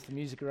the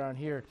music around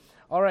here.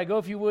 All right, go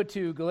if you would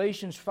to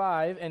Galatians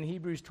 5 and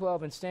Hebrews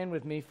 12 and stand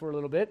with me for a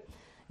little bit.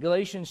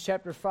 Galatians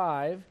chapter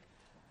 5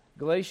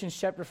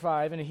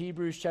 and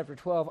Hebrews chapter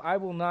 12. I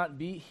will not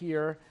be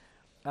here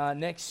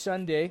next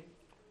Sunday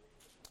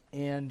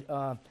and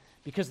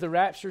because the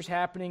rapture's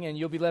happening and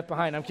you'll be left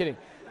behind. I'm kidding.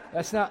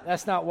 That's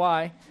not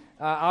why.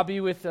 I'll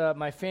be with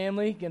my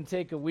family, going to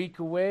take a week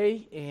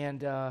away.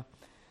 And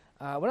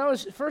when I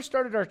first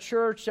started our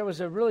church, that was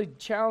a really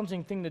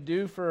challenging thing to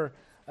do for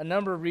a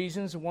number of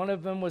reasons. One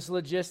of them was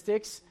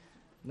logistics,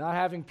 not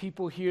having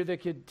people here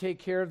that could take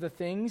care of the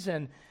things.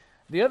 And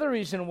the other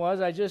reason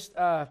was I just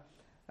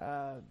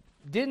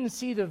didn't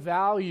see the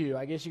value,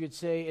 I guess you could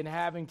say, in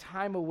having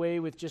time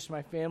away with just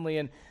my family.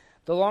 And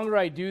the longer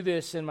I do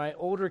this, and my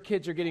older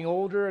kids are getting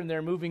older and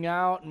they're moving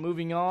out and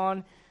moving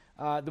on,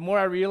 the more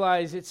I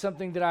realize it's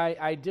something that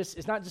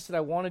it's not just that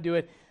I want to do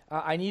it,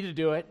 I need to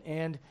do it.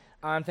 And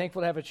I'm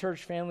thankful to have a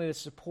church family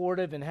that's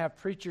supportive and have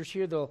preachers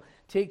here that'll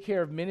take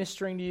care of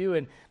ministering to you,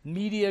 and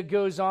media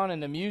goes on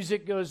and the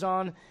music goes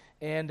on,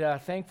 and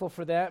thankful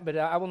for that. But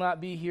I will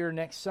not be here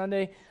next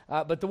Sunday,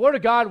 but the Word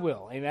of God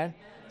will, amen?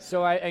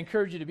 So I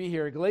encourage you to be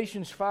here.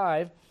 Galatians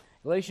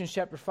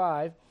chapter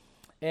 5,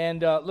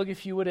 and look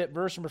if you would at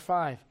verse number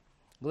 5.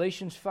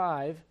 Galatians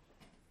 5,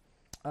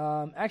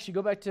 actually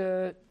go back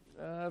to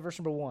verse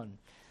number 1.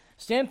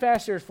 Stand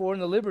fast, therefore, in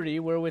the liberty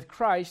wherewith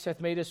Christ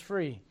hath made us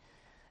free.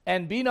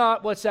 And be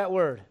not, what's that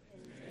word?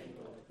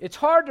 Entangled. It's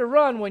hard to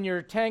run when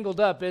you're tangled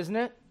up, isn't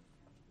it?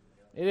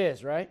 It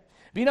is, right?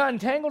 Be not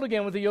entangled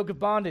again with the yoke of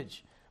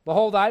bondage.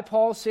 Behold, I,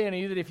 Paul, say unto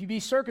you that if you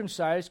be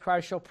circumcised,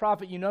 Christ shall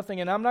profit you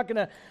nothing. And I'm not going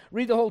to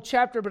read the whole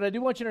chapter, but I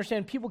do want you to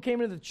understand, people came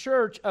into the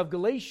church of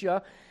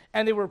Galatia,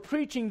 and they were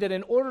preaching that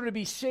in order to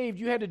be saved,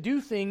 you had to do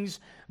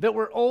things that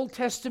were Old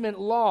Testament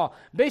law.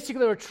 Basically,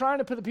 they were trying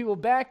to put the people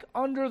back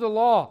under the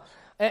law.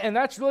 And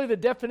that's really the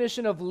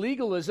definition of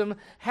legalism.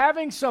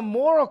 Having some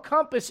moral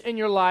compass in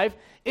your life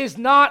is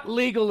not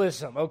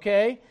legalism,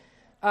 okay?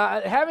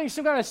 Having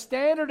some kind of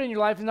standard in your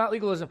life is not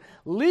legalism.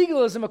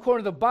 Legalism,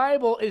 according to the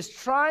Bible, is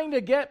trying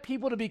to get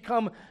people to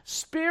become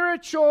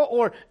spiritual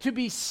or to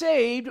be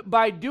saved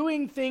by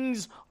doing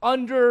things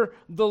under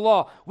the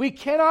law. We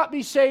cannot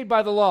be saved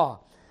by the law.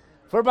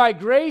 For by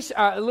grace,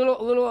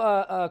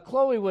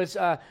 Chloe was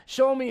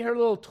showing me her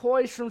little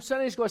toys from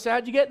Sunday school. I said,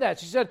 how'd you get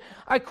that? She said,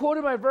 I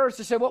quoted my verse.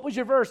 I said, what was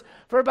your verse?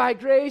 For by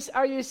grace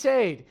are you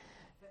saved.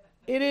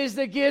 It is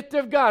the gift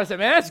of God. I said,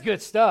 man, that's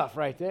good stuff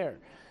right there.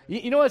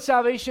 You know what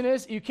salvation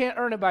is? You can't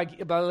earn it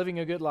by living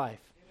a good life.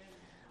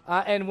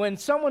 And when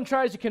someone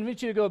tries to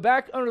convince you to go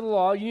back under the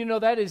law, you know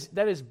that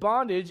is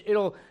bondage.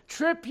 It'll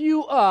trip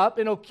you up,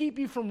 and it'll keep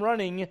you from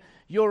running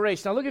your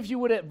race. Now look if you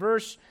would at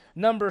verse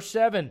number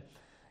 7.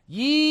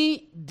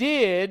 Ye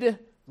did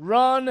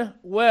run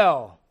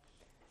well.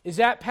 Is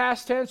that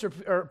past tense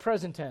or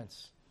present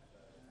tense?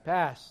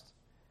 Past.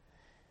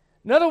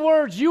 In other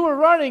words, you were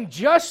running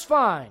just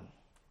fine.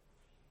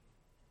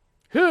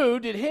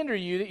 Who did hinder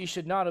you that you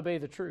should not obey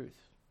the truth?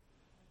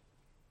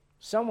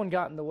 Someone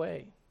got in the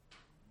way.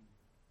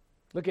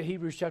 Look at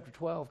Hebrews chapter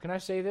 12. Can I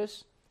say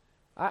this?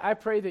 I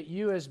pray that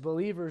you as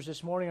believers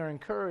this morning are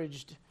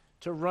encouraged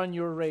to run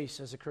your race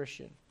as a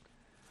Christian.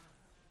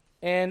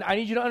 And I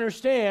need you to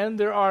understand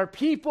there are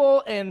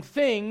people and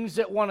things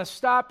that want to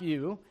stop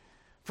you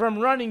from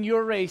running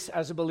your race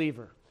as a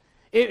believer.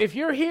 If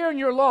you're here and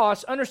you're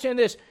lost, understand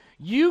this.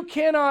 You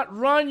cannot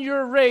run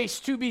your race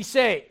to be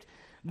saved.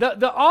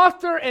 The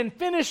author and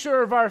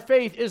finisher of our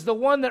faith is the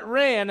one that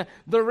ran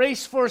the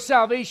race for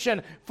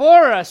salvation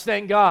for us,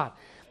 thank God.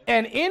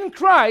 And in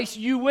Christ,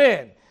 you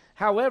win.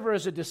 However,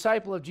 as a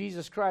disciple of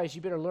Jesus Christ,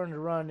 you better learn to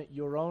run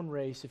your own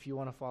race if you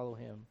want to follow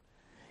Him.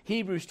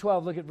 Hebrews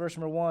 12, look at verse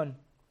number 1.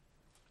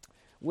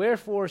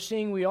 Wherefore,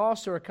 seeing we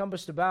also are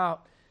compassed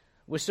about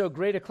with so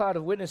great a cloud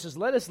of witnesses,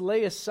 let us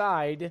lay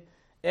aside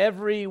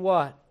every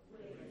what?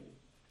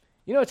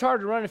 You know it's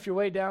hard to run if you're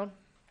way down?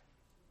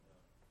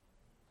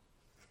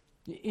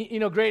 You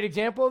know, great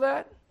example of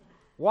that?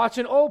 Watch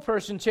an old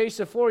person chase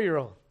a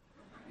 4-year-old.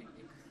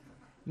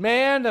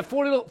 Man, the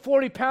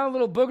 40-pound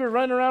little booger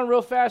running around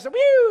real fast, and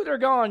whew, they're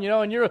gone, you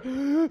know, and you're,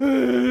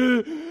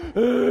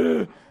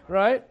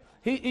 right?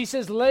 He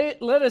says,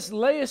 let us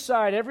lay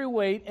aside every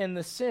weight and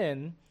the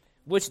sin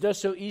which does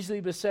so easily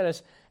beset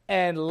us,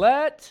 and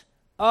let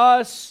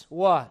us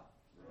what?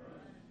 Run.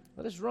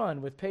 Let us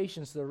run with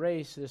patience the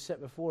race that is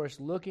set before us,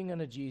 looking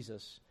unto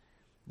Jesus,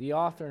 the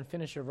author and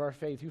finisher of our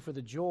faith, who for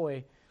the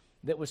joy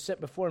that was set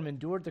before him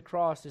endured the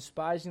cross,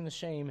 despising the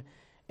shame,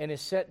 and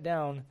is set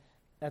down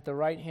at the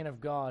right hand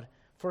of God.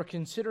 For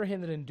consider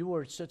him that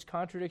endured such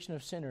contradiction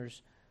of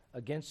sinners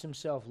against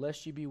himself,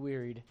 lest ye be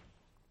wearied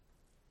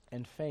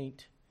and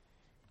faint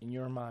in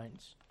your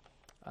minds.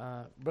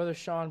 Brother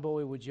Sean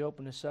Bowie, would you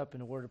open us up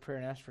in a word of prayer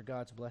and ask for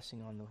God's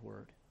blessing on the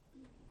word?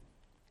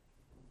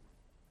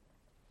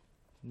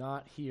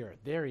 Not here.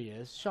 There he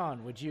is.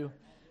 Sean, would you?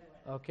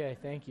 Okay,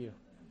 thank you.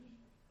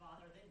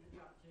 Father, thank you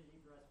for the opportunity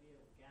for us to be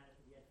able to gather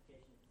for the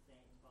edification of the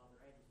saints. Father,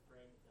 I just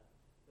pray that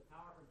the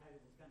power from heaven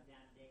has come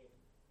down today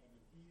and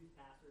infuse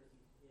Pastor as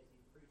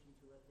he's preaching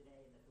to us today,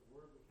 and that the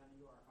word would come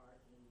into our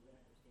hearts and we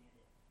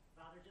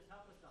Father, just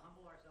help us to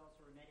humble ourselves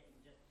for a minute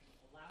and just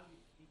allow you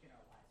to speak in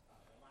our lives,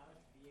 Father. Allow us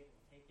to be able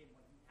to take in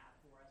what you have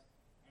for us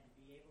and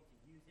to be able to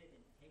use it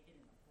and take it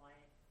and apply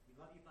it. We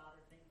love you,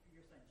 Father. Thank you for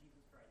your Son,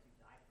 Jesus Christ, who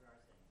died for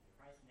our sins. In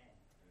Christ's name,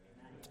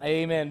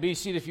 amen. Amen. Be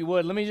seated if you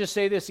would. Let me just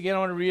say this again.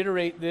 I want to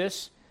reiterate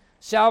this.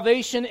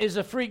 Salvation is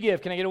a free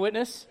gift. Can I get a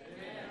witness?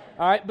 Amen.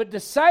 All right, but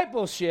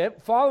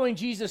discipleship, following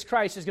Jesus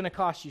Christ, is going to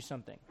cost you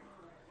something.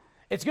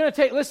 It's going to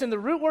take, listen, the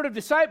root word of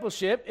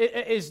discipleship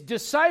is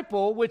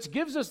disciple, which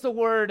gives us the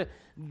word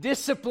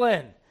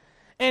discipline.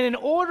 And in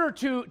order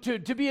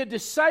to be a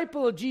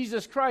disciple of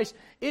Jesus Christ,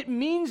 it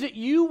means that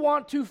you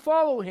want to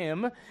follow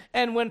him.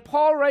 And when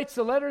Paul writes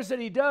the letters that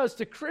he does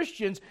to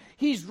Christians,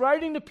 he's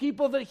writing to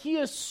people that he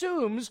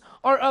assumes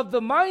are of the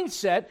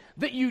mindset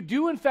that you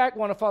do in fact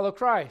want to follow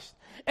Christ.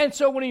 And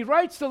so when he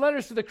writes the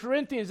letters to the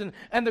Corinthians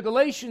and the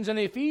Galatians and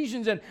the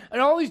Ephesians and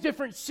all these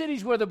different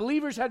cities where the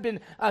believers had been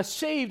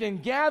saved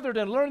and gathered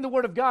and learned the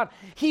Word of God,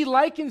 he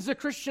likens the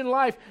Christian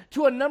life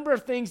to a number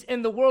of things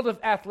in the world of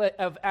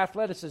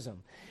athleticism.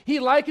 He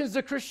likens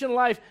the Christian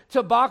life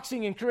to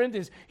boxing in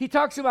Corinthians. He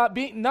talks about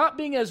not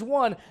being as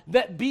one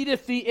that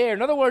beateth the air.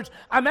 In other words,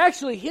 I'm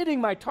actually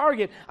hitting my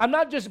target. I'm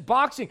not just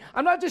boxing.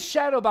 I'm not just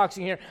shadow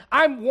boxing here.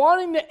 I'm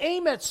wanting to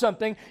aim at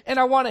something, and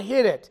I want to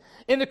hit it.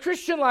 In the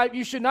Christian life,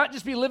 you should not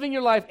just be living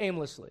your life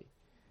aimlessly.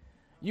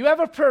 You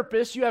have a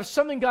purpose, you have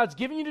something God's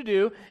given you to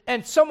do,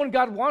 and someone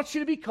God wants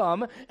you to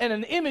become, and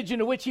an image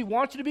into which he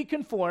wants you to be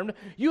conformed.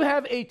 You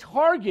have a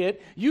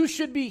target, you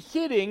should be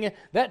hitting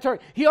that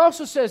target. He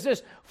also says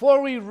this,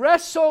 for we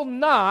wrestle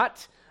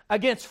not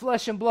against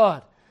flesh and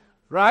blood,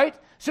 right?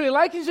 So he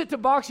likens it to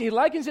boxing, he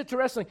likens it to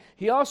wrestling,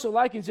 he also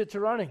likens it to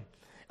running.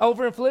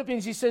 Over in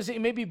Philippians, he says that you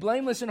may be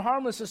blameless and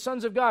harmless as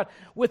sons of God,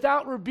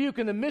 without rebuke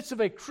in the midst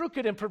of a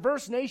crooked and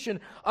perverse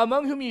nation,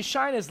 among whom ye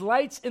shine as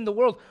lights in the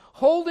world,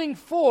 holding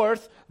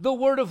forth the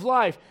word of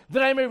life,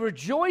 that I may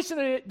rejoice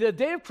in the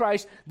day of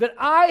Christ, that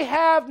I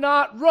have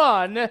not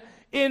run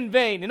in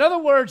vain. In other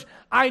words,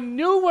 I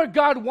knew where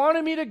God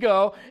wanted me to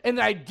go, and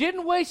I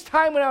didn't waste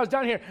time when I was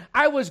down here.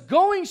 I was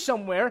going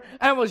somewhere,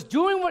 and I was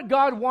doing what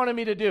God wanted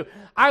me to do.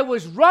 I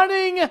was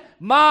running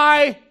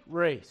my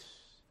race.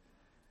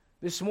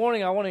 This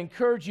morning, I want to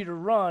encourage you to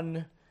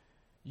run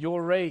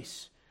your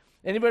race.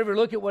 Anybody ever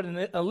look at what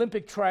an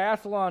Olympic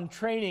triathlon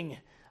training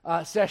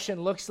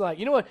session looks like?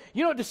 You know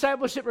what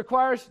discipleship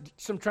requires?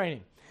 Some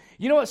training.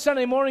 You know what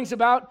Sunday morning's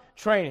about?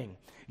 Training.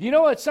 You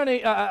know what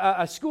Sunday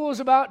school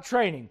is about?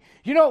 Training.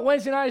 You know what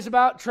Wednesday night is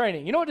about?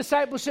 Training. You know what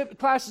discipleship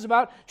class is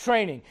about?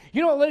 Training.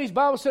 You know what ladies'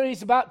 Bible study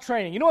is about?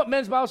 Training. You know what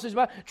men's Bible study is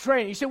about?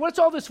 Training. You say, what's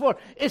all this for?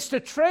 It's to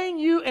train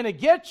you and to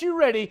get you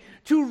ready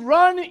to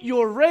run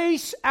your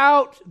race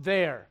out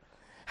there.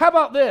 How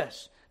about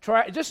this?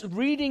 Just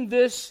reading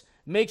this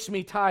makes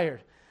me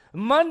tired.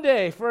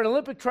 Monday, for an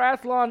Olympic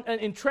triathlon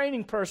and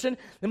training person,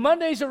 the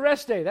Monday's a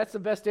rest day. That's the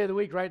best day of the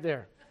week right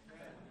there.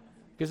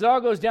 Because it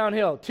all goes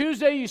downhill.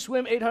 Tuesday, you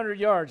swim 800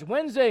 yards.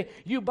 Wednesday,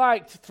 you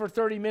bike for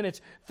 30 minutes.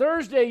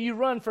 Thursday, you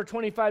run for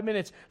 25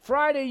 minutes.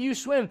 Friday, you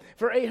swim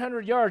for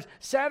 800 yards.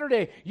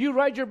 Saturday, you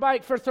ride your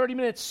bike for 30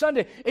 minutes.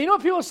 Sunday. And you know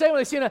what people say when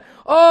they see it?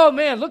 Oh,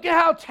 man, look at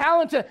how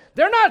talented.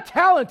 They're not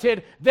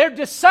talented. They're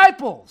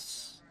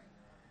disciples.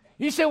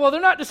 You say, well, they're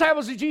not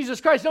disciples of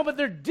Jesus Christ. No, but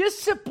they're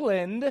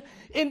disciplined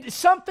in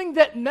something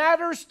that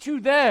matters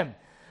to them.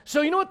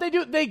 So you know what they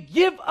do? They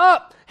give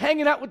up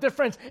hanging out with their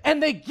friends,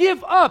 and they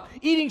give up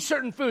eating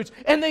certain foods,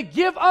 and they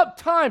give up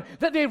time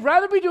that they'd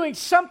rather be doing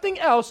something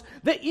else,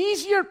 the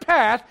easier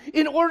path,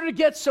 in order to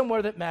get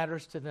somewhere that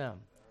matters to them.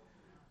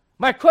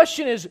 My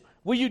question is,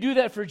 will you do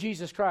that for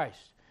Jesus Christ?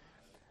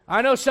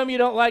 I know some of you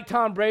don't like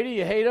Tom Brady.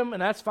 You hate him,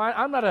 and that's fine.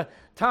 I'm not a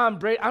Tom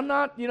Brady. I'm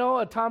not,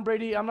 a Tom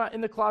Brady. I'm not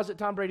in the closet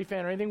Tom Brady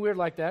fan or anything weird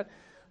like that.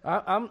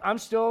 I'm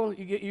still,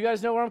 you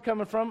guys know where I'm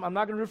coming from. I'm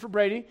not going to root for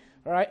Brady.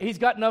 All right, he's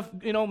got enough,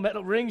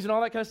 metal rings and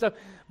all that kind of stuff.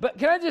 But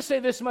can I just say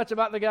this much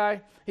about the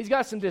guy? He's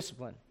got some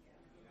discipline.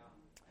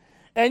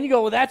 And you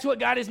go, well, that's what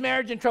got his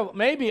marriage in trouble.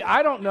 Maybe,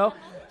 I don't know.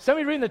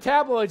 Somebody reading the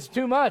tabloids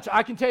too much.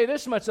 I can tell you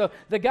this much. So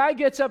the guy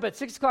gets up at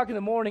 6 o'clock in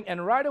the morning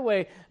and right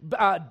away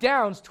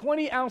downs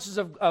 20 ounces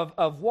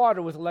of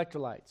water with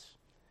electrolytes.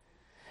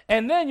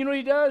 And then, you know what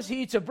he does?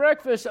 He eats a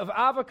breakfast of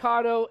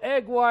avocado,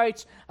 egg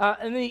whites,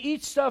 and then he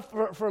eats stuff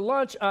for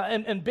lunch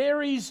and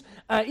berries,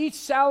 eats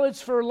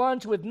salads for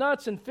lunch with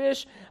nuts and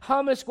fish,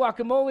 hummus,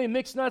 guacamole, and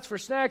mixed nuts for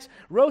snacks,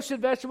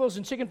 roasted vegetables,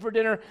 and chicken for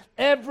dinner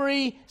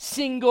every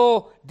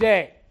single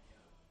day.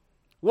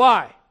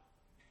 Why?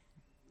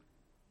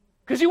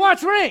 Because he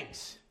wants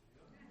rings.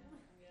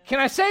 Can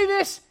I say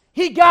this?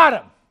 He got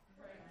them.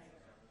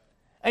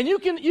 And you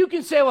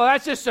can say, well,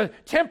 that's just a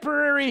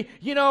temporary,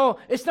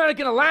 it's not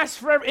going to last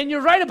forever. And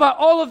you're right about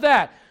all of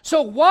that.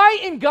 So why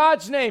in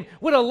God's name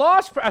would a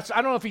lost person,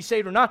 I don't know if he's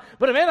saved or not,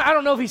 but I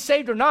don't know if he's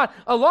saved or not,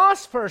 a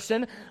lost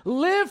person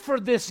live for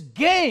this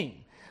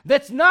game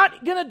that's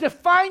not going to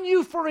define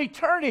you for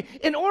eternity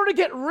in order to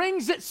get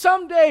rings that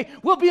someday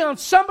will be on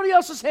somebody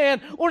else's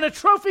hand or in a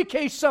trophy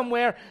case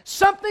somewhere,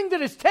 something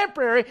that is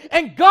temporary,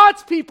 and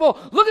God's people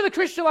look at the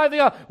Christian life, they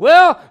go,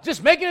 well,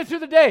 just making it through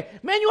the day.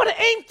 Man, you want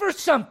to aim for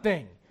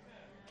something.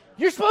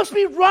 You're supposed to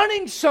be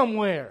running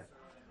somewhere.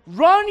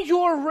 Run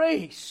your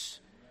race.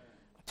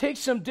 Take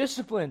some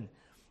discipline.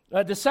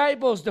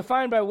 Disciples,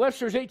 defined by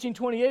Webster's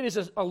 1828,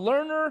 is a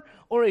learner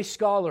or a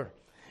scholar,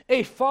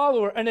 a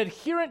follower, an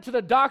adherent to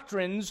the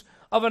doctrines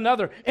of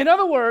another. In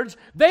other words,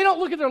 they don't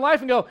look at their life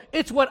and go,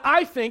 it's what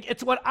I think,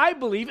 it's what I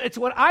believe, it's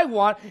what I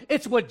want,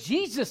 it's what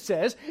Jesus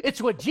says,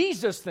 it's what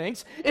Jesus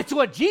thinks, it's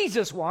what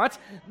Jesus wants.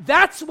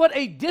 That's what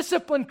a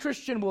disciplined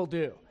Christian will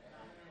do.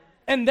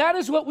 And that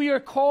is what we are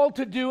called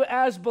to do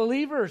as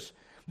believers.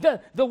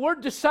 The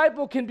word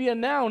disciple can be a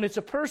noun. It's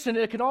a person.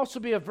 It can also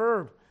be a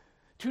verb.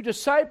 To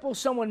disciple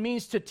someone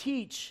means to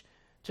teach,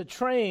 to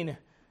train,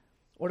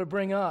 or to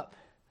bring up.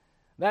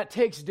 That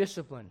takes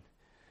discipline.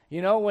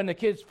 You know, when the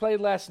kids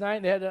played last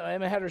night,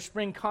 Emma had her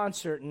spring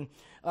concert, and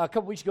a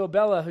couple weeks ago,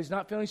 Bella, who's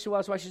not feeling so well,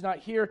 that's why she's not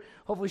here.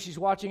 Hopefully she's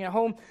watching at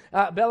home.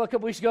 Bella, a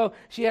couple weeks ago,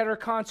 she had her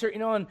concert, you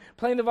know, and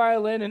playing the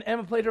violin, and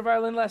Emma played her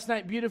violin last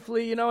night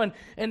beautifully, you know,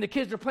 and the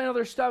kids are playing all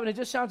their stuff, and it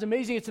just sounds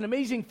amazing. It's an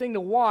amazing thing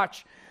to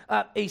watch.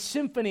 A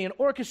symphony, an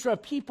orchestra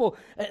of people,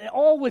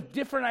 all with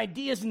different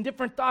ideas and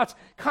different thoughts,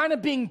 kind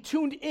of being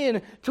tuned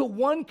in to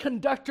one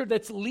conductor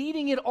that's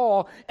leading it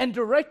all and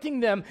directing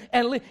them.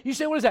 And you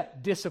say, what is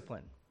that?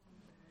 Discipline.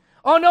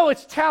 Oh, no,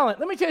 it's talent.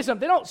 Let me tell you something.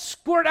 They don't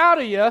squirt out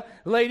of you,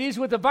 ladies,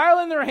 with the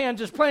violin in their hand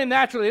just playing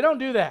naturally. They don't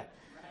do that.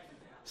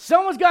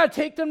 Someone's got to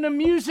take them to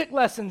music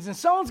lessons, and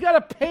someone's got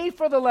to pay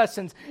for the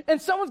lessons,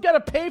 and someone's got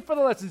to pay for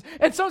the lessons,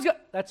 and someone's got...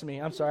 That's me.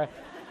 I'm sorry.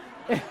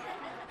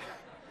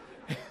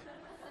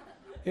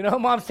 You know,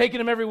 mom's taking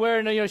them everywhere,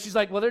 and, you know, she's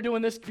like, well, they're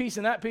doing this piece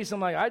and that piece. I'm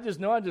like, I just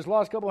know I just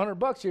lost a couple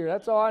 $100 here.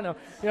 That's all I know,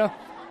 you know.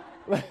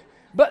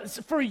 But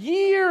for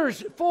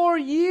years,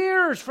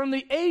 from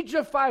the age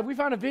of 5, we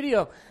found a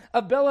video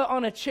of Bella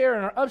on a chair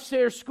in our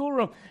upstairs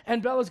schoolroom,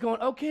 and Bella's going,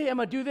 okay,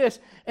 Emma, do this.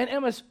 And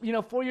Emma's,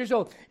 4 years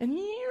old. And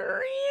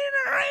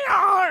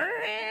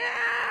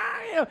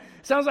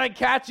sounds like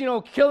cats,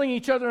 killing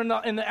each other in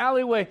the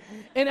alleyway.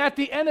 And at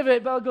the end of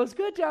it, Bella goes,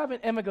 good job. And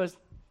Emma goes,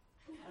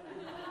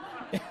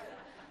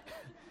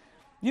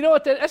 you know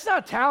what? That's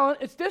not talent.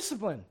 It's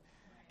discipline.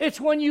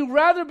 It's when you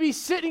rather be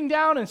sitting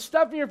down and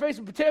stuffing your face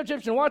with potato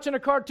chips and watching a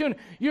cartoon.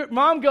 Your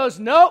mom goes,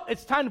 no,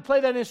 it's time to play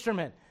that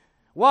instrument.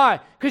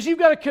 Why? Because you've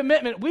got a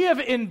commitment. We have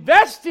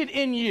invested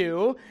in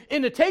you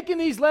into taking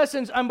these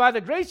lessons, and by the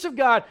grace of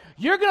God,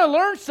 you're going to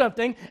learn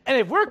something. And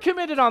if we're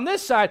committed on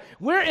this side,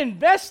 we're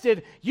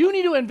invested. You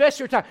need to invest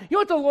your time. You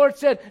know what the Lord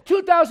said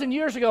 2,000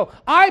 years ago?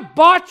 I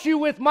bought you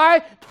with my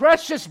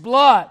precious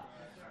blood.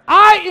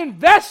 I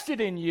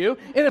invested in you,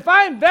 and if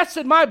I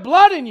invested my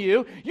blood in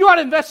you, you ought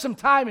to invest some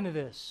time into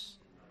this.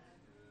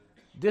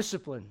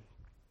 Discipline.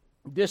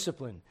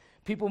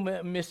 People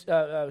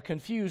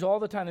confuse all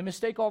the time. They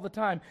mistake all the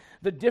time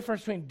the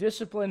difference between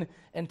discipline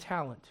and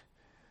talent.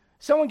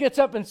 Someone gets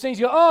up and sings,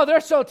 oh,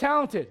 they're so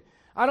talented.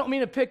 I don't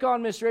mean to pick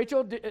on Miss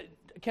Rachel.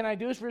 Can I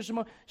do this for just a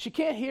moment? She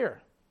can't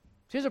hear.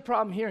 She has a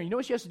problem hearing. You know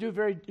what she has to do?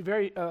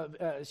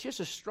 She has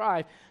to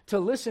strive to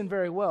listen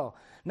very well.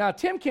 Now,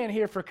 Tim can't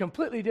hear for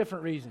completely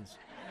different reasons.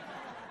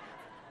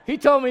 He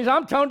told me,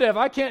 I'm tone deaf.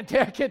 I can't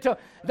tell.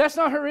 That's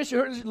not her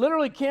issue. She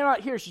literally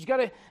cannot hear. She's got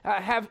to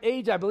have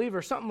AIDS, I believe,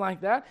 or something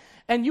like that.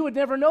 And you would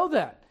never know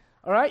that.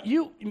 All right?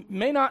 You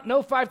may not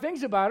know 5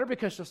 things about her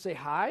because she'll say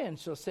hi and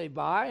she'll say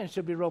bye and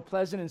she'll be real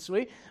pleasant and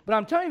sweet. But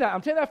I'm telling you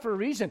that for a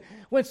reason.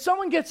 When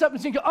someone gets up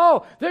and says,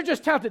 oh, they're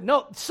just talented.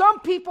 No, some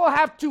people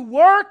have to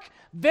work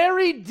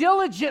very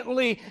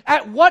diligently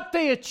at what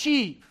they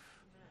achieve.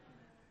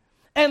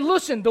 And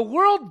listen, the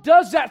world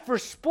does that for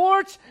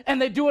sports,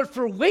 and they do it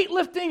for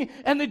weightlifting,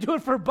 and they do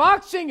it for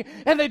boxing,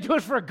 and they do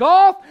it for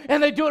golf,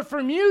 and they do it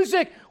for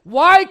music.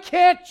 Why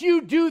can't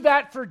you do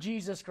that for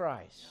Jesus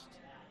Christ?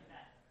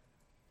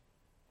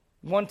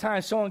 One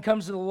time someone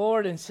comes to the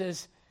Lord and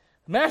says,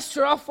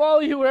 Master, I'll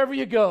follow you wherever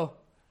you go.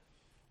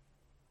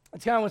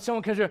 It's kind of when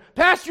someone comes here,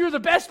 Pastor, you're the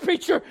best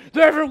preacher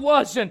there ever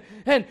was, and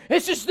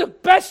it's just the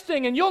best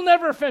thing, and you'll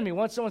never offend me.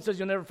 Once someone says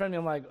you'll never offend me,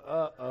 I'm like,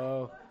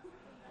 uh-oh.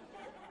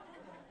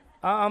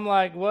 I'm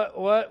like,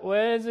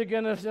 when is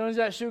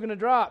that shoe gonna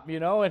drop?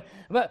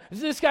 But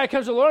this guy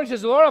comes to the Lord and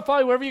says, Lord, I'll follow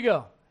you wherever you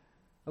go.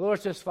 The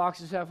Lord says,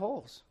 foxes have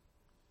holes,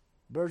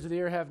 birds of the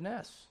air have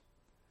nests,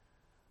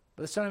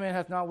 but the Son of Man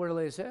hath not where to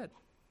lay his head.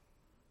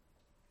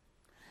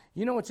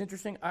 You know what's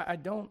interesting? I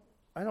don't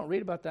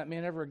read about that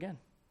man ever again.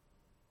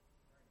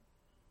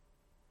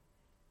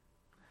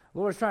 The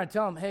Lord's trying to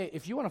tell him, hey,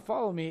 if you want to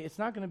follow me, it's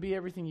not going to be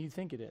everything you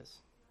think it is.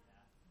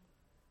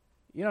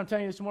 You know what I'm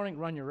telling you this morning?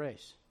 Run your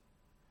race.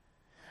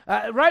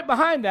 Right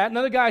behind that,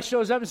 another guy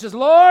shows up and says,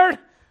 Lord,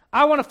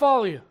 I want to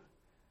follow you,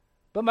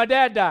 but my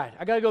dad died.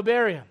 I got to go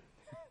bury him.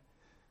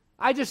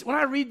 When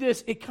I read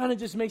this, it kind of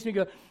just makes me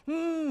go,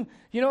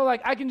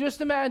 like I can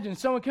just imagine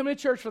someone coming to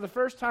church for the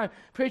first time,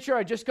 preacher,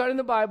 I just got in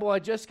the Bible, I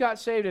just got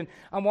saved, and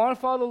I want to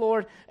follow the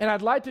Lord, and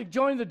I'd like to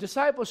join the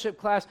discipleship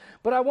class,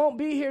 but I won't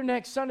be here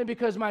next Sunday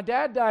because my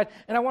dad died,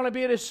 and I want to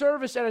be at his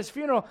service at his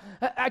funeral.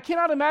 I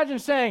cannot imagine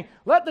saying,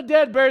 let the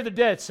dead bury the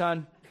dead,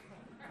 son.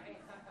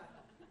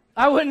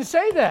 I wouldn't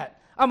say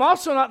that. I'm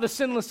also not the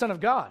sinless Son of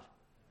God.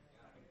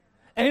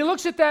 And he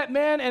looks at that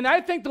man, and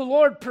I think the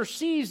Lord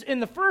perceives in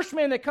the first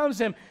man that comes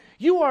to him,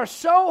 you are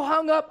so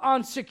hung up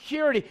on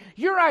security.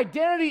 Your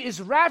identity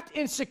is wrapped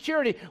in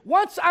security.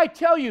 Once I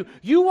tell you,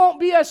 you won't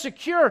be as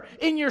secure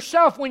in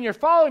yourself when you're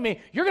following me,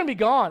 you're going to be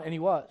gone. And he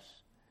was.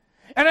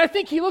 And I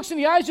think he looks in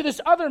the eyes of this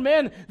other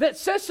man that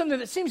says something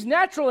that seems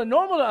natural and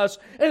normal to us.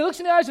 And he looks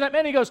in the eyes of that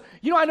man and he goes,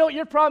 I know what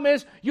your problem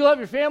is. You love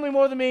your family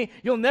more than me.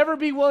 You'll never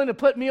be willing to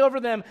put me over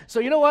them.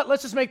 So you know what?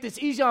 Let's just make this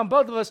easy on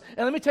both of us.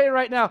 And let me tell you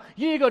right now,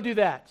 you need to go do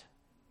that.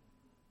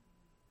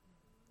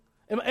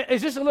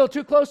 Is this a little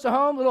too close to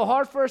home? A little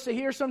hard for us to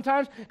hear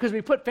sometimes because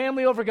we put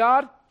family over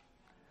God?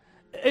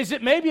 Is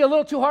it maybe a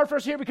little too hard for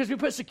us to hear because we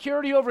put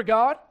security over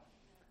God?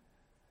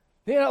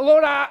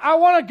 Lord, I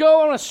want to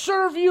go. I want to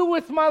serve you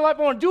with my life.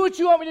 I want to do what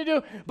you want me to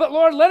do. But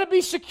Lord, let it be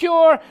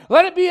secure.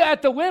 Let it be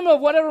at the whim of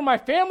whatever my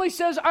family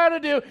says I ought to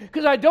do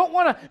because I don't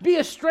want to be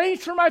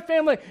estranged from my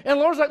family. And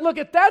Lord's like, look,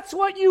 if that's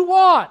what you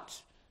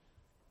want,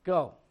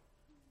 go.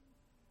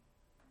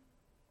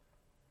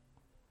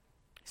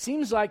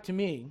 Seems like to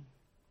me,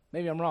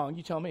 maybe I'm wrong,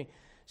 you tell me,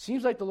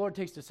 seems like the Lord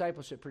takes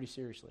discipleship pretty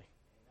seriously.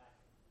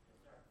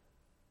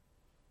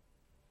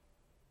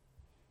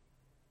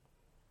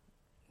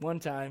 One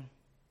time,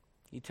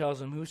 he tells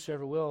them,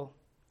 whosoever will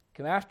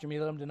come after me,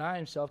 let him deny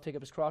himself, take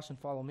up his cross, and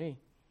follow me.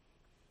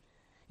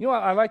 You know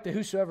what? I like the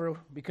whosoever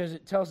because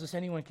it tells us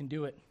anyone can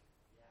do it.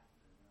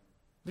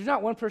 There's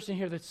not one person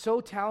here that's so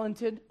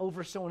talented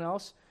over someone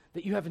else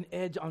that you have an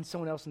edge on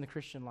someone else in the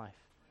Christian life.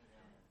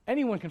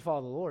 Anyone can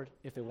follow the Lord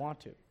if they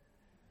want to.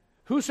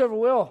 Whosoever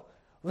will,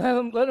 let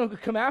him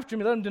come after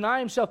me, let him deny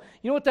himself.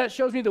 You know what that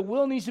shows me? The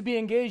will needs to be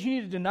engaged. You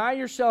need to deny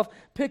yourself,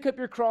 pick up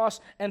your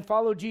cross, and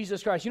follow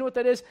Jesus Christ. You know what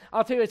that is?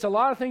 I'll tell you, it's a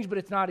lot of things, but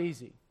it's not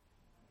easy.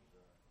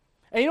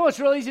 And you know what's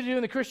real easy to do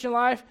in the Christian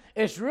life?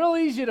 It's real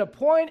easy to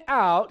point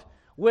out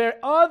where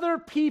other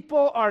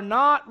people are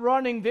not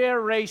running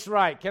their race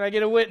right. Can I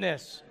get a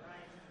witness?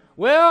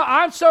 Well,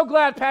 I'm so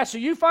glad, Pastor,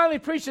 you finally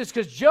preached this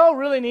because Joe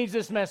really needs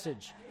this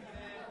message.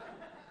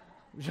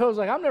 Joe's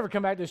like, I'm never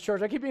come back to this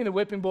church. I keep being the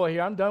whipping boy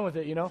here. I'm done with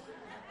it,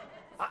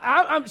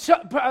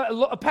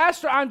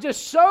 Pastor, I'm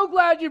just so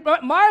glad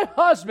my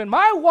husband,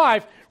 my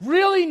wife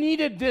really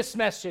needed this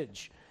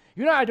message.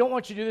 I don't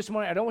want you to do this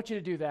morning. I don't want you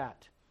to do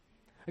that.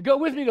 Go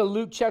with me to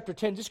Luke chapter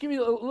 10. Just give me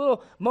a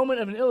little moment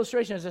of an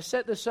illustration as I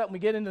set this up and we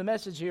get into the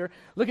message here.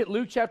 Look at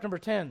Luke chapter number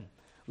 10.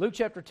 Luke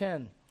chapter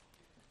 10.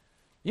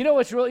 You know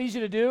what's real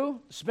easy to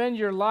do? Spend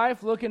your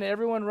life looking at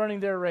everyone running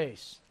their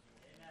race.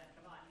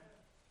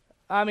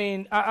 I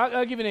mean,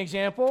 I'll give you an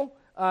example.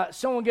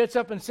 Someone gets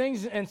up and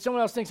sings, and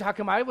someone else thinks, how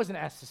come I wasn't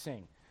asked to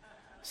sing?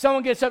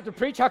 Someone gets up to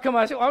preach, how come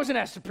I wasn't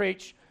asked to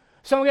preach?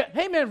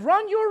 Hey man,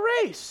 run your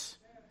race.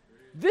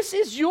 This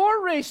is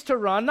your race to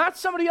run, not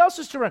somebody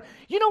else's to run.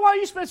 You know why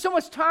you spend so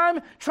much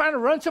time trying to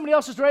run somebody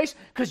else's race?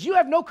 Because you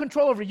have no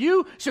control over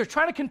you, so you're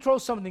trying to control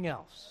something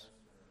else.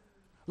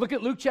 Look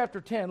at Luke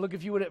chapter 10. Look,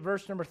 if you would, at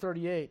verse number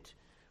 38.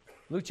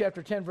 Luke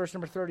chapter 10, verse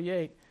number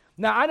 38.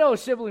 Now, I know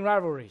sibling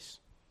rivalries.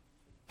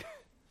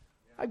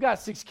 I've got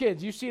 6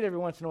 kids. You see it every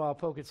once in a while,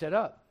 poke its head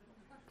up.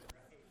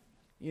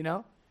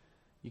 You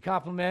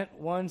compliment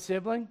one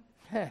sibling,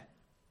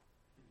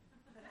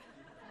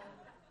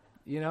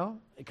 you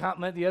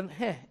compliment the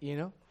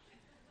other,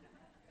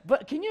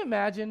 But can you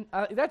imagine,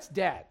 that's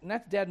dad, and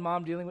that's dad and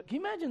mom dealing with, can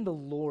you imagine the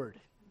Lord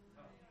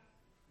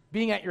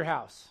being at your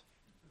house?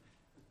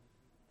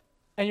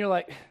 And you're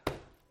like,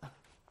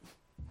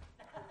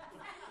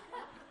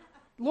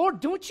 Lord,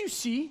 don't you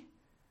see?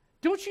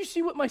 Don't you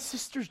see what my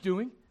sister's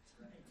doing?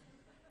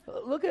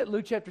 Look at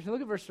Luke chapter 10,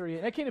 look at verse 38.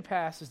 And it came to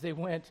pass as they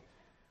went,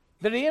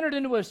 that he entered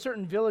into a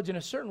certain village, and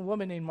a certain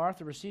woman named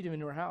Martha received him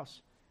into her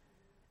house.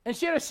 And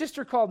she had a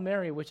sister called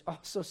Mary, which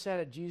also sat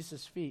at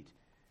Jesus' feet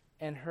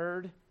and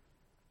heard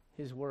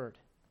his word.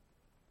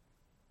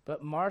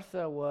 But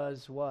Martha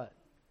was what?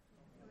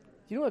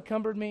 Do you know what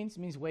cumbered means?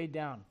 It means weighed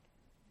down.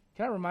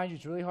 Can I remind you,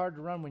 it's really hard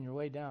to run when you're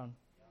weighed down.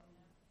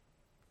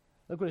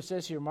 Look what it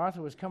says here.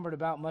 Martha was cumbered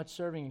about much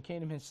serving and came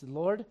to him and said,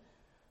 Lord,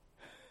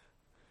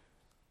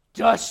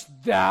 dost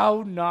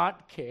thou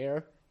not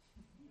care?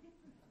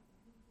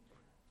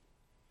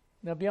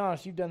 Now be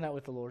honest, you've done that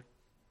with the Lord.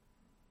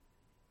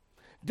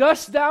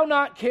 Dost thou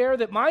not care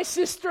that my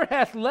sister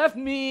hath left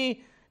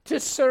me to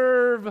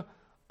serve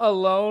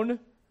alone?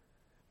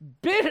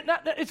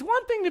 It's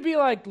one thing to be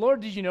like,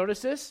 Lord, did you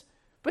notice this?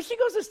 But she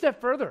goes a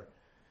step further.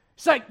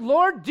 It's like,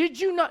 Lord,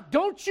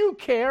 don't you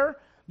care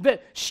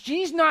that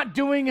she's not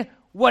doing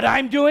what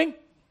I'm doing?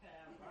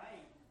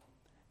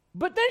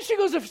 But then she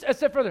goes a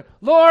step further.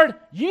 Lord,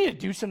 you need to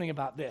do something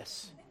about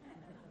this.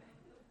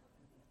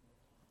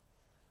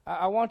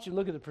 I want you to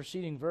look at the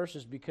preceding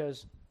verses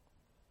because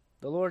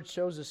the Lord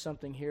shows us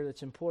something here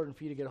that's important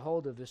for you to get a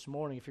hold of this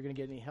morning if you're going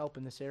to get any help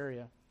in this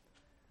area.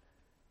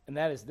 And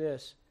that is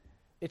this.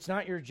 It's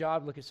not your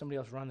job to look at somebody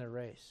else run their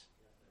race.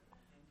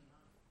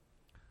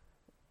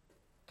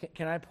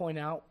 Can I point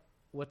out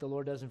what the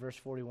Lord does in verse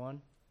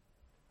 41?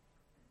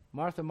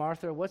 Martha,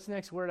 Martha, what's the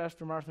next word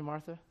after Martha,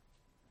 Martha?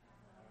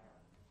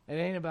 It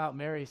ain't about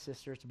Mary,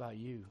 sister, it's about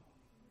you.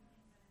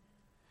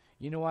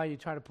 You know why? You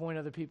try to point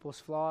other people's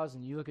flaws,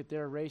 and you look at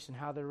their race and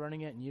how they're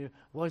running it, and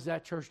what is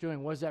that church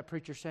doing? What is that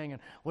preacher saying?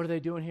 And what are they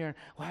doing here? And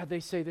why did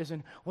they say this?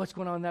 And what's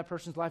going on in that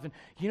person's life? And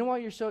you know why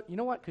you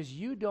know what? Because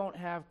you don't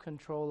have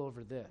control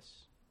over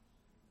this.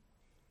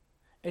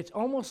 It's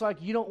almost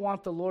like you don't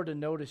want the Lord to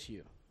notice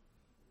you.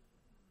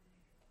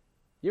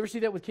 You ever see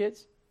that with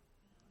kids?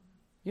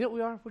 You know what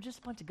we are? We're just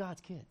a bunch of God's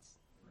kids.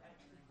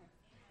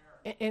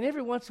 And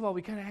every once in a while,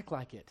 we kind of act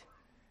like it.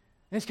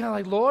 And it's kind of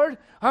like, Lord,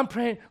 I'm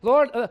praying.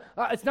 Lord,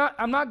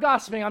 I'm not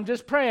gossiping. I'm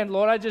just praying.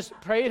 Lord, I just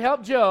pray it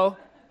help Joe.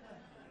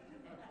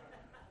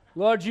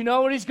 Lord, you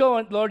know what he's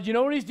going. Lord, you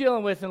know what he's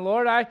dealing with. And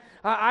Lord,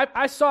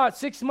 I saw it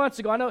 6 months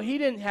ago. I know he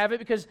didn't have it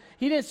because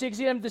he didn't see it because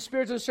he didn't have the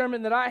spiritual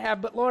discernment that I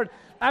have. But Lord,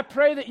 I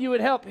pray that you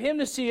would help him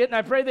to see it. And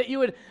I pray that you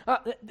would.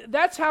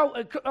 That's how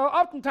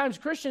oftentimes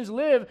Christians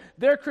live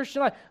their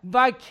Christian life,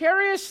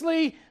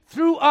 vicariously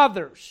through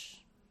others.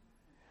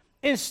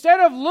 Instead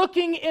of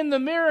looking in the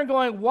mirror and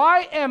going,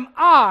 why am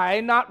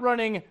I not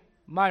running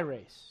my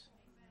race?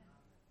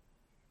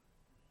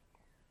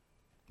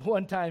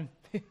 One time,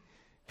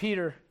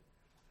 Peter...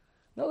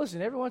 No,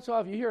 listen, every once in a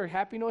while, if you hear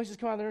happy noises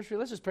come out of the nursery,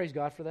 let's just praise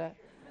God for that.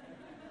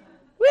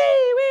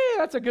 Wee, wee,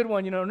 that's a good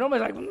one, you know.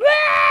 Nobody's like,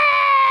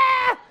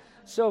 wah!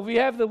 So if we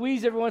have the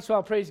wheeze every once in a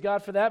while, praise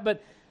God for that.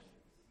 But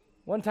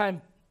one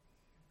time,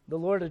 the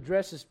Lord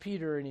addresses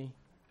Peter, and he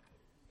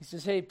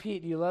says, hey,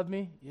 Pete, do you love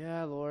me?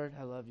 Yeah, Lord,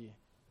 I love you.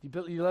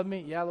 You love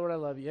me? Yeah, Lord, I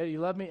love you. Yeah, you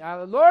love me?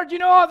 Lord, you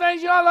know all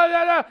things, you know I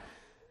love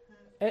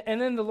you.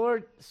 And then the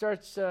Lord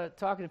starts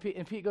talking to Pete,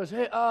 and Pete goes,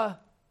 hey, I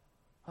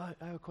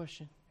have a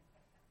question.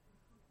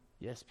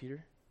 Yes,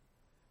 Peter.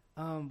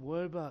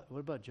 What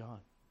about John?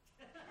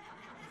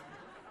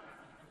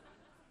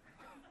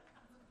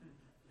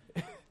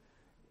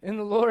 And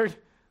the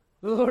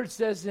Lord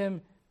says to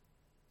him,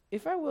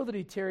 if I will that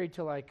he tarry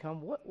till I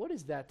come, what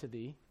is that to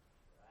thee?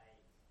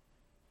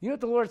 You know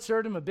what the Lord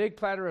served him? A big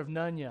platter of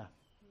nunya.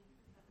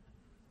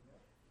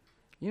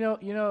 You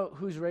know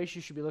whose race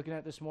you should be looking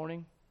at this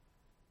morning?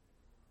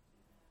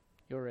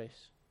 Your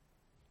race.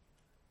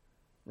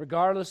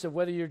 Regardless of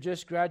whether you're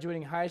just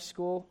graduating high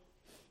school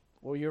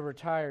or you're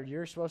retired,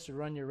 you're supposed to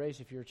run your race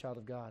if you're a child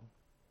of God.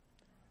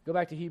 Go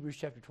back to Hebrews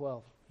chapter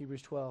 12.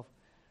 Hebrews 12.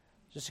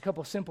 Just a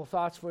couple simple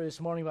thoughts for you this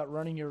morning about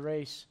running your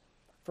race.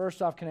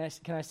 First off, can I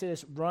say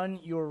this?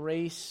 Run your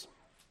race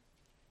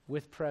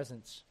with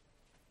presence.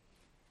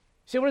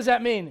 See, what does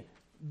that mean?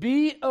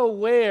 Be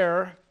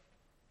aware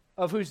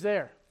of who's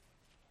there.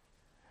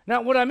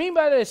 Now, what I mean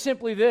by that is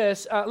simply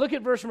this. Look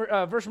at verse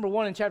number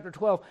 1 in chapter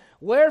 12.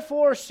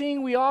 Wherefore,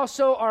 seeing we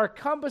also are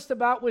compassed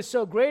about with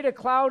so great a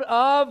cloud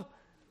of...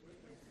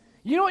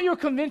 You know what you'll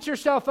convince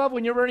yourself of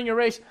when you're running a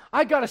race?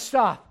 I got to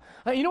stop.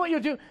 You know what you'll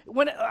do?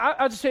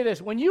 I'll just say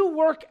this. When you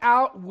work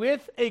out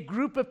with a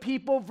group of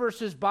people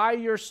versus by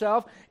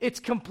yourself, it's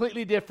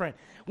completely different.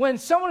 When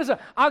someone is,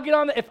 I'll get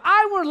on if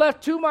I were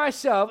left to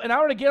myself and I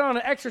were to get on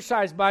an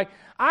exercise bike,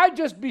 I'd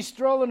just be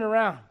strolling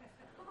around.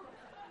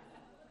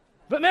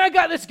 But man, I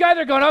got this guy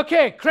there going,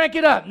 okay, crank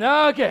it up.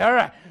 No, okay, all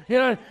right. You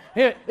know,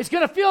 it's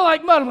going to feel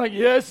like mud. I'm like,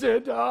 yes,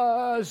 it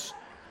does.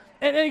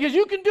 And he goes,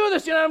 you can do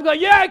this. You know, I'm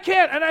going, yeah, I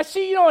can. And I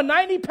see, a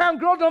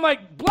 90-pound girl, and I'm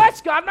like,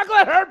 bless God, I'm not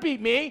going to let her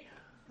beat me.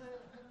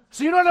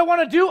 So you know what I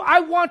want to do? I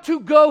want to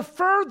go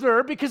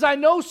further because I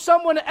know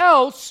someone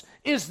else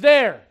is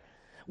there.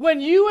 When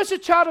you as a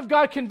child of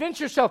God convince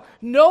yourself,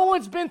 no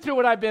one's been through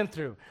what I've been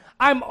through.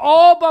 I'm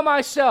all by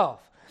myself.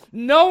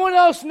 No one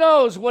else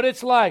knows what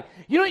it's like.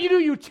 You know what you do?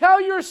 You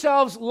tell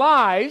yourselves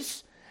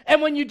lies,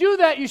 and when you do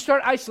that, you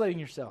start isolating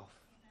yourself.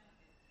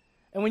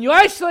 And when you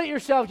isolate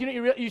yourself, you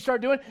know what you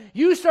start doing?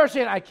 You start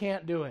saying, I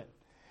can't do it.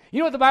 You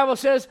know what the Bible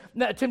says?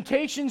 That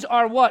temptations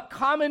are what?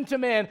 Common to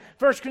man.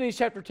 1 Corinthians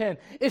chapter 10.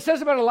 It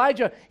says about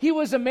Elijah, he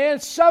was a man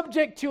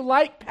subject to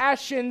like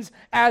passions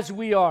as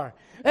we are.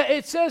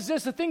 It says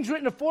this, the things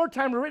written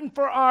aforetime were written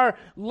for our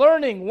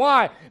learning.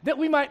 Why? That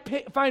we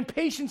might find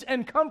patience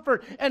and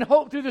comfort and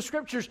hope through the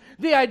Scriptures.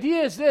 The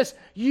idea is this,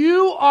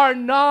 you are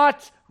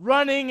not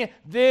running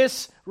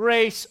this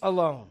race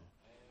alone.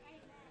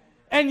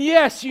 And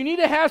yes, you need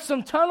to have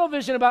some tunnel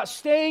vision about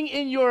staying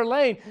in your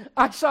lane.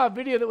 I saw a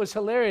video that was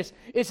hilarious.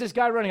 It's this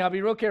guy running. I'll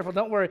be real careful.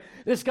 Don't worry.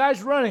 This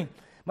guy's running.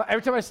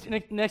 Every time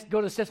I next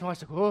go to the steps, my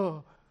wife's like,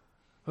 oh.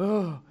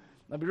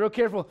 I'll be real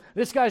careful.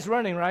 This guy's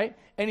running, right?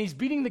 And he's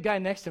beating the guy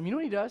next to him. You know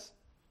what he does?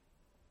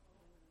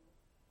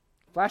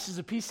 Flashes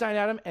a peace sign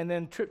at him and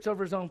then trips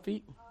over his own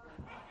feet.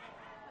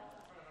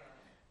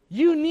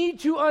 You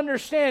need to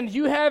understand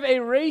you have a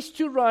race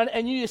to run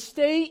and you need to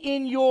stay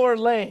in your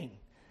lane.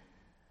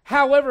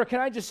 However, can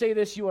I just say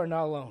this? You are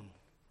not alone.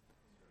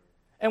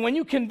 And when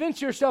you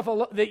convince yourself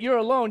that you're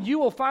alone, you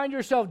will find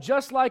yourself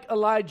just like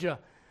Elijah.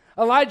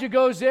 Elijah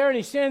goes there and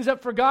he stands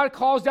up for God,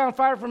 calls down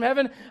fire from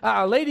heaven.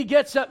 A lady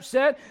gets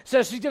upset,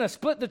 says she's going to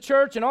split the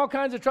church and all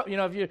kinds of trouble. You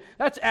know,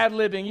 that's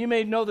ad-libbing. You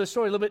may know the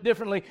story a little bit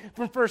differently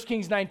from 1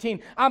 Kings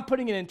 19. I'm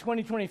putting it in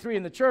 2023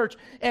 in the church.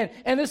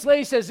 And this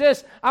lady says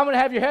this, I'm going to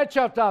have your head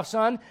chopped off,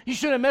 son. You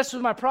shouldn't have messed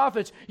with my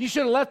prophets. You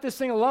should have left this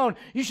thing alone.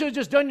 You should have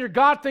just done your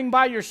God thing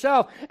by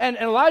yourself. And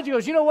Elijah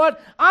goes, you know what?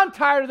 I'm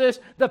tired of this.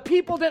 The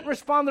people didn't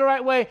respond the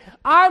right way.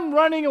 I'm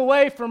running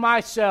away for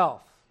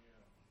myself.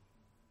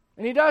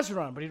 And he does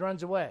run, but he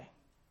runs away.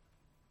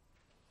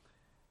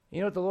 You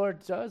know what the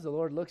Lord does? The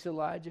Lord looks at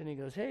Elijah and he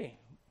goes, hey,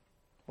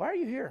 why are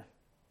you here?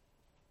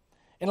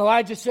 And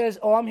Elijah says,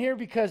 oh, I'm here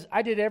because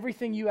I did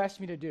everything you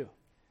asked me to do.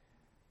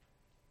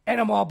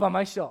 And I'm all by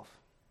myself.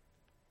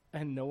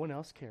 And no one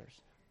else cares.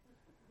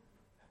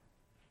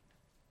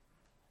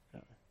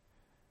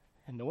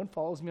 And no one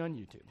follows me on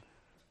YouTube.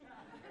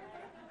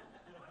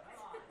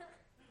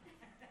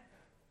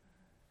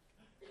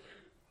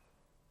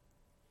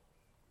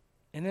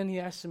 And then he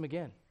asks him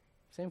again,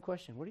 same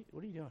question, what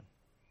are you doing?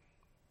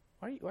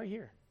 Why are you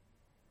here?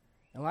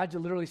 And Elijah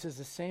literally says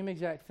the same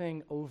exact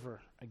thing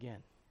over again.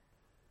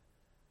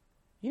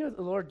 You know,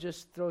 the Lord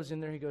just throws in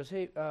there, he goes,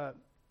 hey,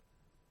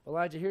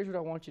 Elijah, here's what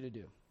I want you to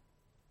do.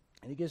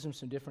 And he gives him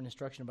some different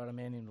instruction about a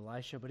man named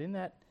Elisha, but in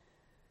that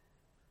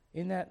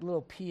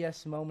little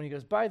PS moment, he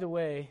goes, by the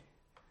way,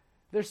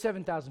 there's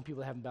 7,000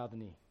 people that haven't bowed the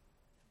knee.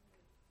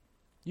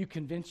 You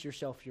convince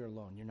yourself you're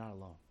alone. You're not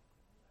alone.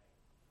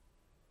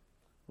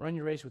 Run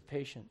your race with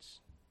patience.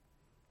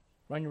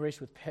 Run your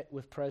race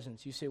with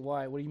presence. You say,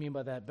 why? What do you mean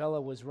by that?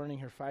 Bella was running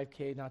her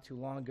 5K not too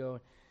long ago.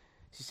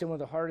 She said one of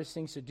the hardest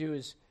things to do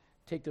is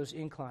take those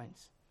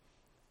inclines.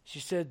 She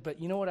said, but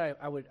you know what?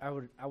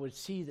 I would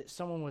see that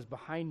someone was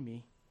behind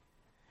me,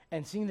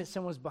 and seeing that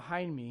someone was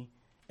behind me,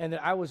 and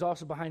that I was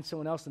also behind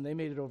someone else, and they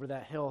made it over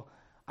that hill,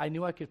 I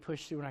knew I could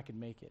push through and I could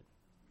make it.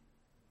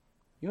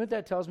 You know what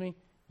that tells me?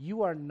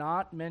 You are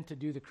not meant to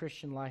do the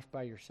Christian life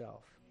by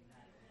yourself.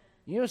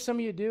 You know what some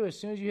of you do? As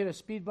soon as you hit a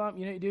speed bump,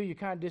 you know what you do? You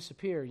kind of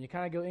disappear. You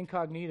kind of go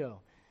incognito.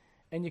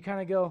 And you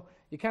kind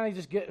of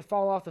just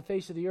fall off the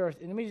face of the earth.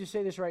 And let me just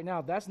say this right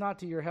now. That's not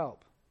to your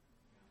help.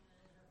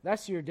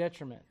 That's to your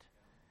detriment.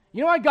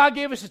 You know why God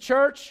gave us a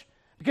church?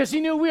 Because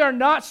he knew we are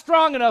not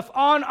strong enough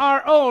on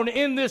our own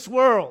in this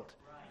world.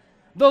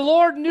 The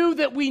Lord knew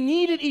that we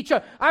needed each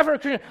other. I've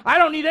heard Christians, I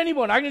don't need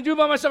anyone. I can do it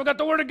by myself. I got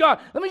the Word of God.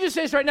 Let me just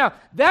say this right now.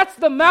 That's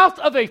the mouth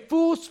of a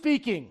fool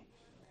speaking.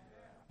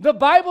 The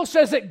Bible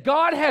says that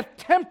God hath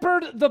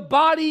tempered the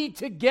body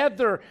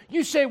together.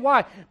 You say,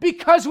 why?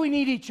 Because we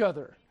need each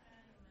other.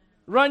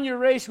 Run your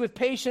race with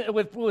patience,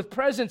 with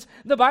presence.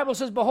 The Bible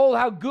says, behold,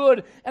 how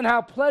good and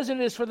how pleasant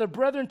it is for the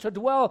brethren to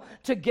dwell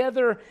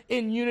together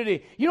in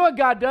unity. You know what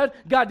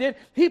God did?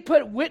 He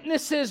put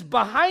witnesses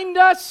behind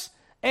us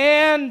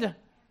and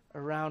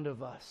around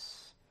of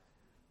us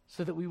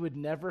so that we would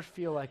never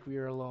feel like we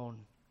are alone.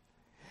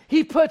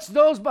 He puts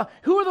those,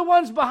 who are the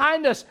ones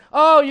behind us?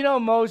 Oh, you know,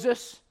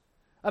 Moses.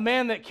 A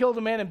man that killed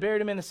a man and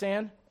buried him in the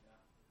sand.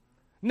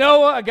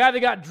 Noah, a guy that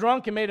got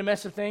drunk and made a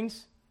mess of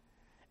things.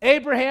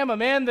 Abraham, a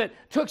man that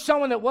took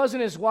someone that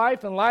wasn't his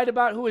wife and lied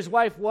about who his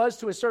wife was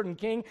to a certain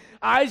king.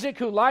 Isaac,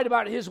 who lied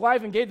about his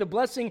wife and gave the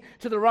blessing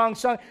to the wrong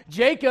son.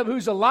 Jacob,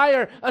 who's a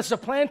liar, a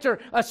supplanter,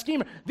 a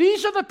schemer.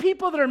 These are the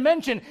people that are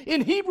mentioned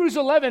in Hebrews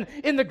 11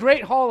 in the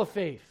great hall of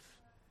faith.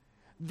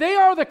 They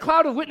are the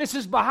cloud of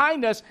witnesses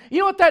behind us. You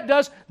know what that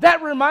does?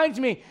 That reminds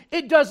me,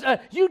 it does.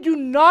 You do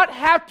not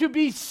have to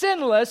be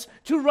sinless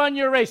to run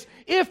your race.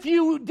 If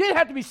you did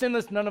have to be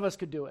sinless, none of us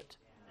could do it.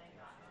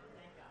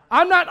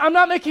 I'm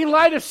not making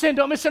light of sin.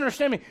 Don't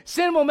misunderstand me.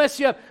 Sin will mess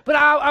you up. But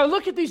I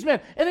look at these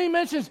men, and he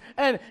mentions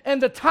and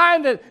the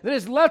time that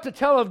is left to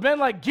tell of men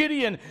like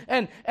Gideon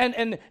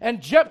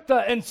and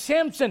Jephthah and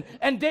Samson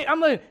and David.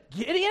 I'm like,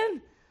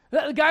 Gideon?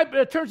 The guy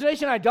turns the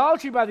nation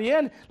idolatry by the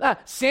end.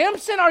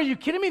 Samson, are you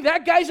kidding me?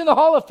 That guy's in the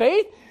hall of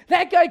faith?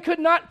 That guy could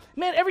not,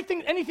 man,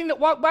 anything that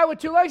walked by with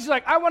two legs, he's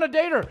like, I want to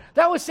date her.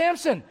 That was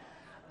Samson.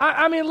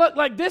 I mean, look,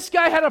 like this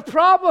guy had a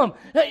problem.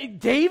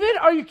 David,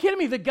 are you kidding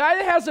me? The guy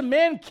that has a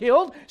man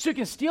killed so he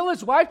can steal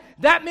his wife,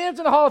 that man's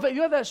in the hall of faith. You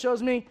know what that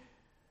shows me?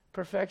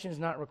 Perfection is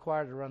not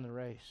required to run the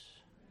race.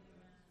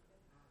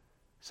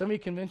 Some of you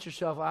convince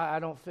yourself, I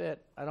don't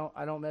fit. I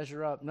don't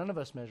measure up. None of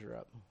us measure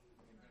up.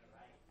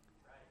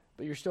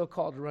 But you're still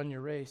called to run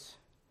your race.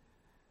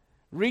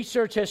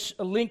 Research has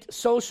linked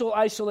social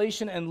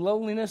isolation and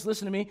loneliness,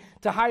 listen to me,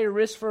 to higher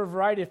risk for a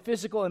variety of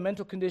physical and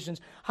mental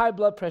conditions: high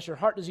blood pressure,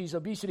 heart disease,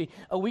 obesity,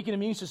 a weakened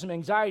immune system,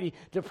 anxiety,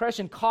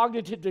 depression,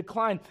 cognitive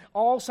decline,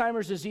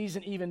 Alzheimer's disease,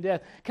 and even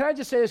death. Can I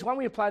just say this? Why don't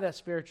we apply that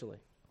spiritually?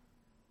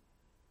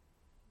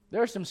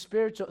 There are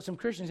some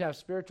Christians have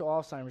spiritual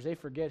Alzheimer's. They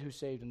forget who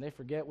saved them. They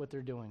forget what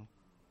they're doing.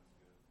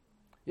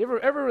 You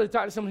ever really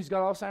talk to someone who's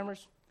got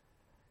Alzheimer's?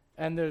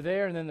 And they're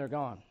there and then they're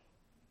gone.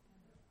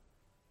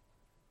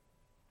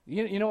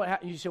 You know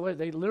what? You say, what?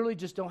 They literally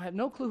just don't have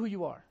no clue who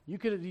you are. You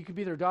could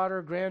be their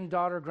daughter,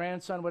 granddaughter,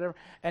 grandson, whatever,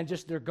 and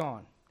just they're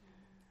gone.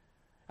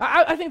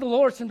 I think the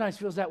Lord sometimes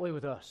feels that way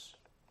with us.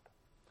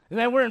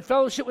 Man, we're in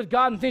fellowship with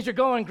God and things are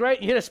going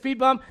great. You hit a speed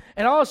bump,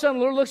 and all of a sudden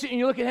the Lord looks at you and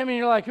you look at him and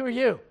you're like, who are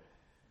you?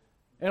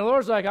 And the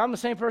Lord's like, I'm the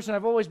same person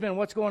I've always been.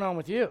 What's going on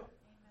with you?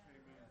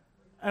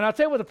 And I'll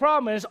tell you what the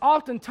problem is.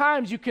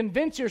 Oftentimes you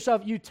convince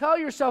yourself, you tell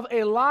yourself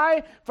a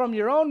lie from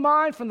your own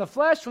mind, from the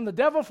flesh, from the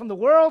devil, from the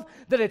world,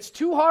 that it's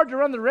too hard to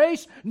run the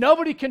race.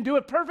 Nobody can do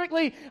it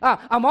perfectly.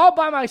 I'm all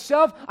by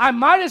myself. I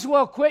might as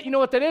well quit. You know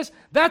what that is?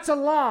 That's a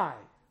lie.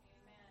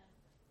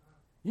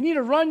 You need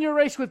to run your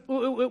race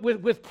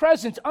with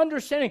presence,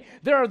 understanding.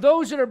 There are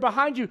those that are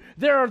behind you.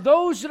 There are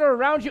those that are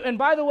around you. And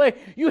by the way,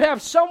 you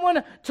have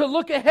someone to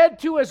look ahead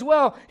to as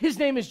well. His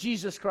name is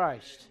Jesus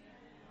Christ.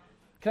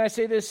 Can I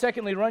say this?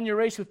 Secondly, run your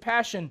race with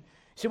passion.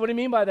 See, what do you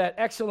mean by that?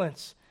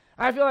 Excellence.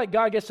 I feel like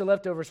God gets the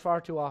leftovers far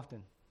too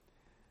often.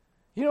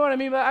 You know what I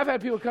mean? I've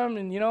had people come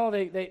and,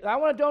 I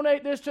want to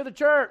donate this to the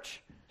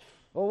church.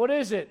 Well, what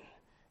is it?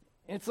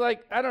 It's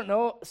like, I don't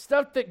know,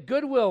 stuff that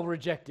Goodwill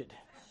rejected.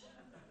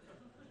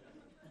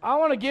 I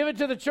want to give it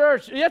to the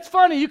church. That's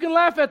funny. You can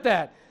laugh at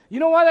that. You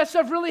know why that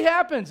stuff really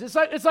happens?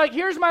 It's like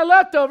here's my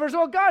leftovers.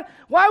 Well, God,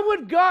 why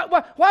would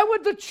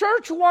the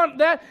church want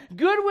that?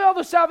 Goodwill,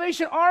 the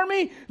Salvation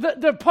Army, the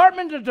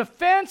Department of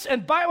Defense,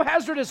 and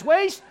Biohazardous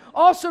Waste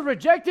also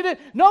rejected it.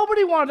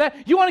 Nobody wanted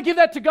that. You want to give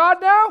that to God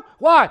now?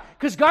 Why?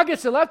 Because God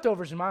gets the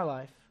leftovers in my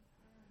life.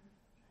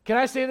 Can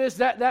I say this?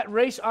 That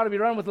race ought to be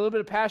run with a little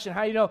bit of passion.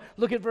 How you know?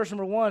 Look at verse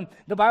number 1.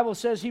 The Bible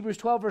says, Hebrews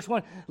 12, verse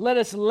 1, let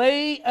us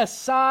lay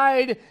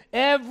aside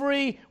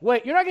every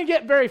weight. You're not going to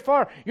get very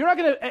far. You're not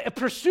going to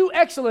pursue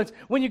excellence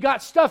when you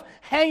got stuff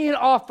hanging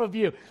off of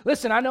you.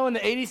 Listen, I know in the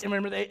 80s, and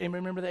remember the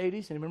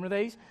 80s? And remember the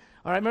 80s?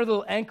 All right, remember the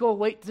little ankle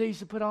weight they used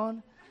to put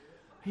on?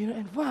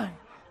 And 1,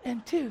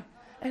 and 2,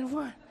 and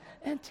 1,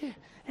 and 2,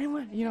 and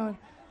 1.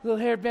 Little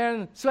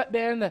hairband,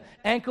 sweatband, the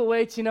ankle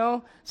weights,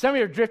 Some of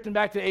you are drifting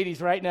back to the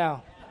 80s right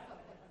now.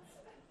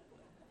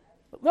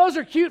 Those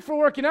are cute for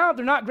working out.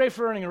 They're not great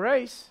for running a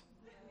race.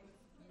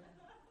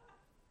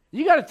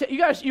 You want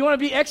to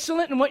be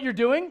excellent in what you're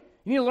doing?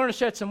 You need to learn to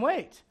shed some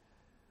weight.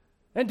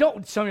 And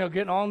don't, some of you are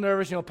getting all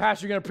nervous,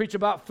 Pastor, you're going to preach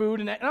about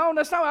food and that. No,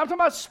 that's not what I'm talking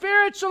about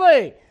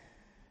spiritually.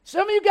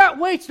 Some of you got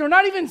weights. They're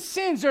not even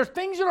sins. They're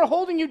things that are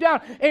holding you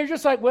down. And you're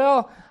just like,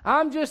 well,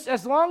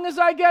 as long as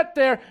I get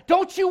there.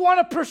 Don't you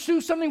want to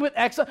pursue something with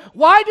excellence?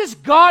 Why does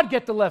God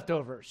get the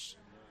leftovers?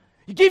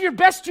 You give your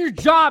best to your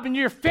job and to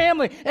your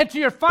family and to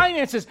your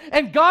finances.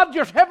 And God,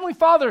 your heavenly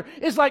Father,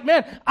 is like,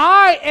 man,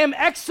 I am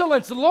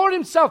excellence. The Lord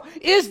himself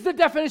is the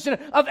definition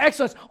of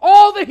excellence.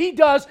 All that he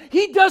does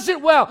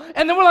it well.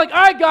 And then we're like,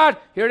 all right, God,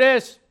 here it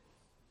is.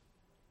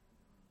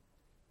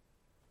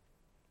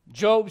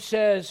 Job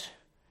says,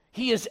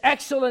 he is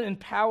excellent in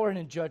power and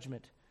in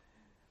judgment.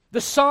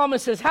 The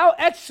psalmist says, how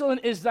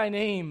excellent is thy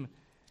name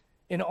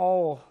in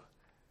all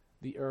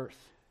the earth.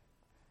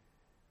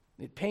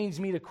 It pains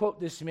me to quote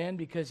this man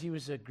because he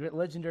was a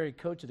legendary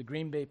coach of the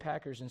Green Bay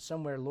Packers, and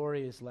somewhere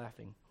Lori is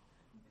laughing.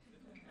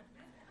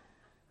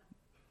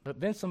 But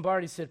Vince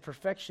Lombardi said,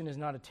 perfection is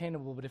not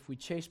attainable, but if we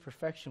chase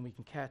perfection, we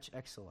can catch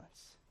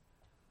excellence.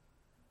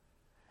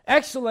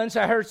 Excellence,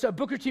 I heard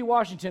Booker T.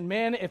 Washington,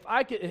 if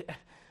I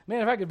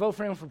could vote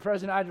for him for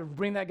president, I'd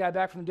bring that guy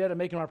back from the dead and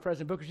make him our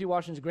president. Booker T.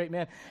 Washington's a great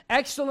man.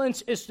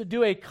 Excellence is to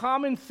do a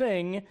common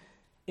thing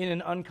in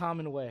an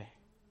uncommon way.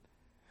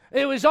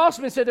 It was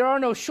also been said there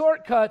are no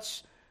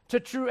shortcuts to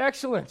true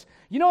excellence.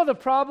 You know the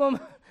problem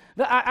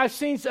that I've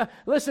seen?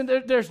 Listen,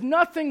 there's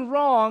nothing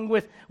wrong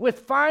with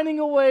finding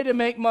a way to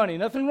make money.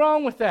 Nothing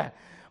wrong with that.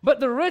 But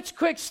the rich,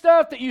 quick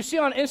stuff that you see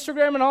on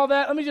Instagram and all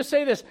that, let me just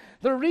say this.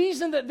 The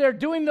reason that they're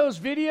doing those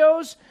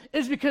videos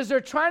is because they're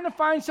trying to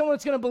find someone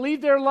that's going to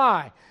believe their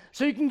lie.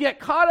 So you can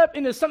get caught up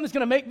into something that's going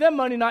to make them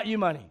money, not you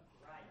money.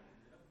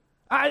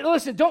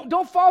 Listen,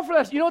 don't fall for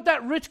that. You know what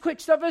that rich,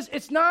 quick stuff is?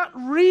 It's not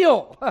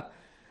real.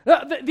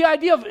 The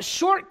idea of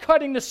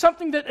shortcutting to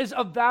something that is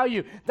of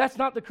value, that's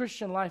not the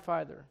Christian life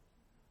either.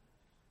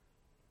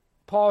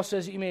 Paul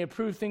says that you may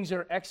approve things that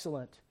are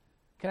excellent.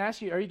 Can I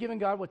ask you, are you giving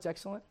God what's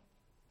excellent?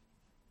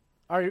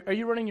 Are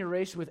you running your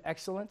race with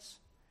excellence?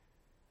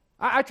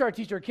 I try to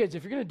teach our kids,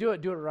 if you're going to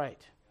do it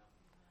right.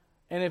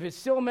 And if it's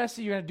still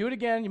messy, you're going to do it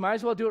again, you might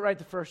as well do it right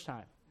the first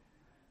time.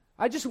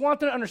 I just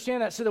want them to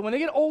understand that so that when they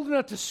get old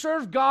enough to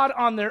serve God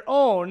on their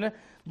own,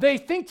 they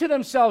think to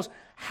themselves,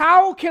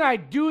 how can I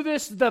do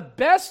this the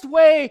best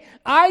way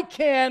I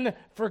can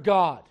for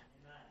God?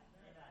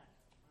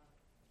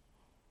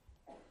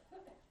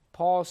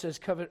 Paul says,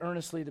 covet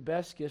earnestly the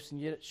best gifts,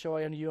 and yet show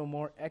I unto you a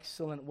more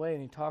excellent way.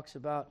 And he talks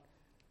about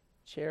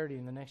charity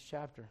in the next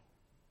chapter.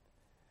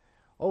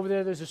 Over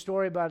there's a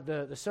story about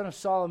the son of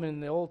Solomon in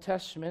the Old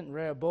Testament,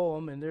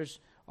 Rehoboam, and there's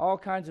all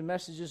kinds of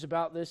messages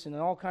about this and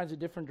in all kinds of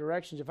different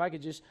directions. If I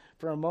could just,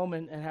 for a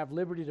moment, and have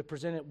liberty to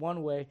present it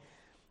one way,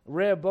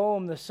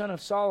 Rehoboam, the son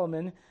of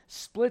Solomon,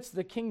 splits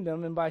the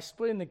kingdom, and by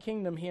splitting the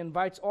kingdom, he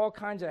invites all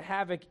kinds of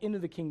havoc into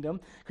the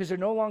kingdom because they're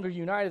no longer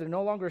united. They're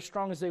no longer as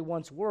strong as they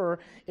once were.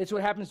 It's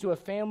what happens to a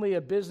family,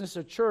 a business,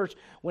 a church.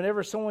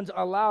 Whenever someone's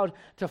allowed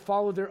to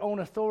follow their own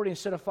authority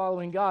instead of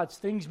following God's,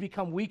 things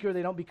become weaker.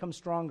 They don't become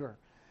stronger.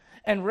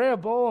 And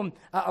Rehoboam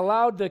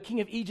allowed the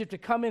king of Egypt to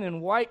come in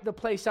and wipe the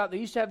place out. They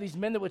used to have these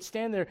men that would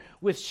stand there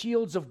with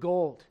shields of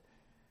gold.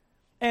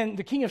 And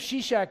the king of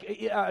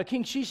Shishak,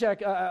 King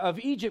Shishak of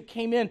Egypt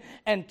came in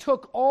and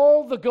took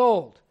all the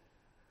gold.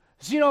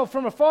 So,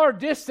 from a far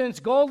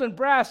distance, gold and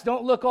brass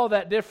don't look all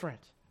that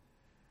different.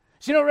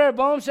 So,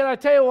 Rehoboam said, I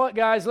tell you what,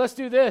 guys, let's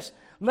do this.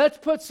 Let's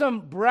put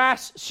some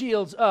brass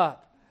shields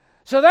up.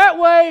 So that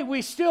way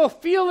we still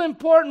feel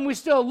important, we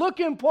still look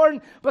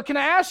important, but can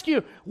I ask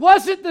you,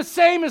 was it the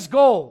same as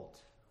gold?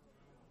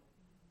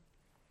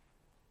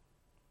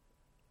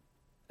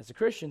 As a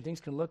Christian, things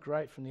can look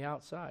right from the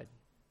outside.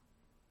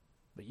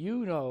 But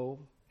you know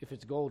if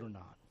it's gold or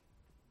not.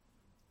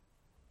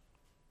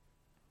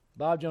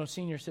 Bob Jones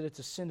Sr. said it's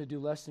a sin to do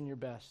less than your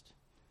best.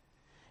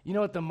 You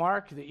know what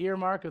the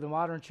earmark of the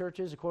modern church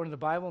is according to the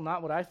Bible?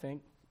 Not what I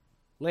think.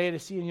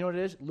 Laodicea, and you know what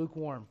it is?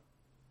 Lukewarm.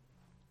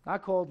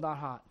 Not cold, not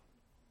hot.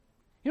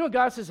 You know what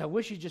God says? I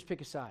wish you'd just pick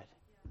a side.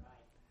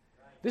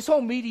 This whole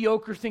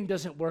mediocre thing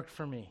doesn't work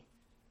for me.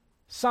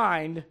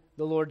 Signed,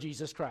 the Lord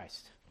Jesus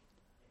Christ.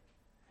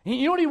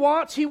 You know what he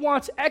wants? He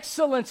wants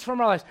excellence from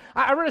our lives.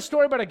 I read a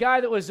story about a guy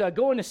that was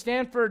going to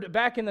Stanford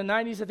back in the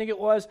 90s, I think it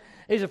was.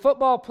 He's a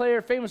football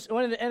player, famous,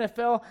 went in the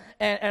NFL,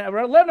 and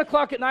around 11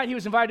 o'clock at night, he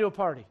was invited to a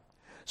party.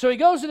 So he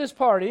goes to this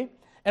party,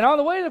 and on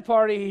the way to the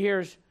party, he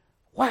hears,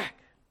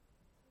 whack,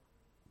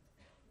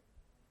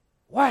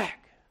 whack.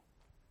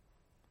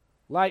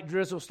 Light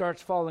drizzle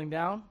starts falling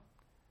down,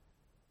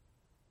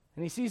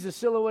 and he sees the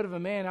silhouette of a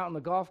man out on the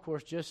golf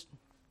course just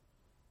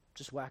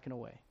whacking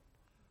away.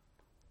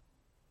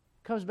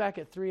 Comes back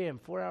at 3 a.m.,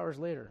 4 hours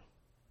later,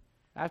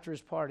 after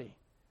his party.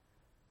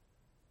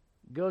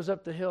 Goes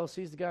up the hill,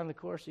 sees the guy on the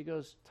course. He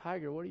goes,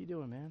 Tiger, what are you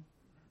doing, man?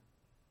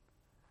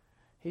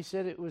 He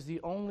said it was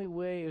the only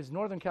way. It was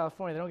Northern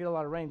California. They don't get a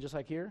lot of rain, just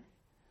like here.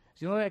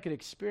 It's the only way I could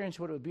experience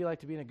what it would be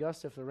like to be in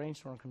Augusta if the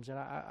rainstorm comes in.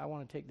 I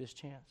want to take this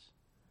chance.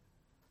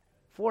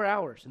 4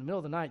 hours in the middle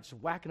of the night, just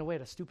whacking away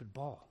at a stupid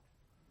ball.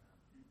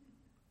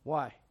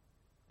 Why?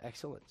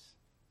 Excellence.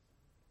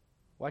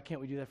 Why can't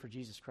we do that for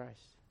Jesus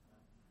Christ?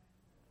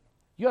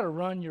 You got to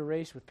run your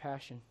race with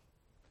passion.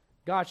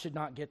 God should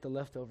not get the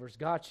leftovers.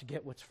 God should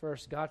get what's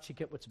first. God should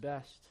get what's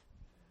best.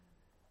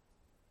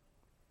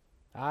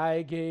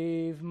 I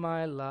gave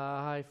my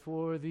life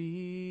for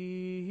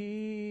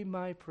thee,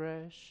 my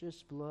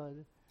precious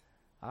blood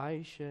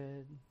I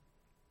shed,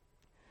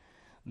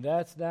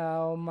 that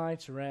thou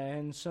mightst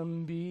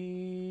ransom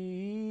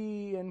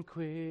be and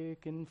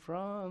quicken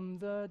from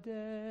the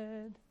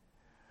dead.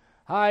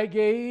 I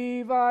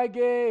gave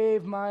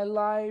my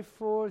life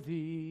for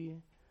thee.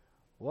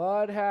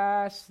 What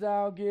hast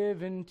thou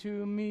given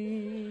to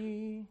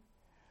me?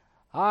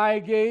 I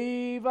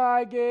gave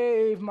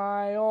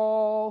my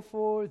all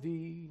for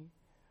thee.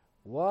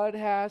 What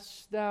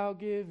hast thou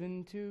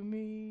given to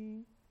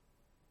me?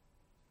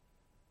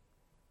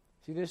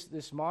 See,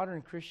 this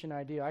modern Christian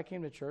idea, I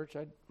came to church,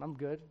 I'm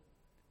good.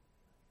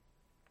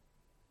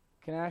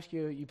 Can I ask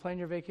you, you plan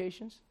your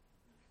vacations?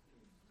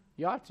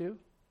 You ought to.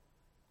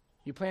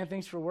 You plan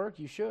things for work?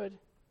 You should.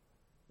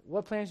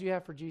 What plans do you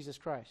have for Jesus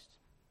Christ?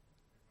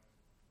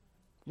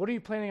 What are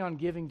you planning on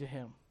giving to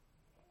him?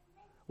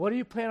 What do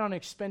you plan on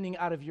expending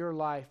out of your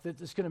life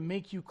that's going to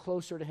make you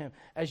closer to him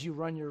as you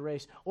run your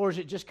race? Or is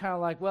it just kind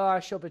of like, well, I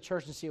show up at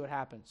church and see what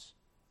happens?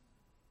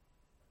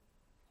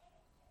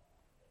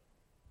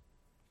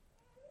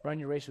 Run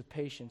your race with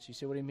patience. You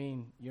say, what do you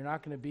mean? You're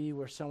not going to be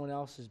where someone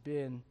else has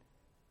been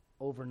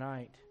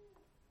overnight.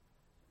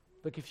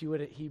 Look, if you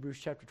would, at Hebrews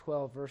chapter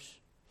 12, verse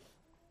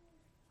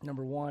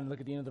number 1.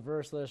 Look at the end of the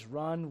verse. Let us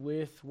run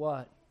with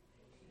what?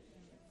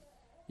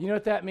 You know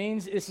what that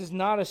means? This is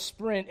not a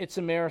sprint, it's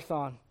a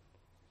marathon.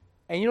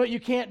 And you know what you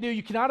can't do?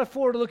 You cannot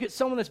afford to look at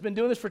someone that's been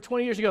doing this for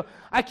 20 years and go,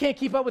 I can't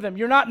keep up with them.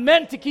 You're not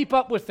meant to keep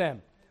up with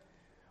them.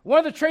 One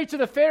of the traits of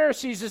the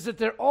Pharisees is that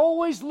they're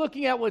always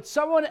looking at what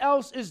someone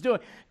else is doing.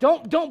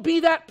 Don't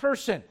be that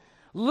person.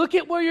 Look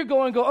at where you're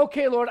going. Go,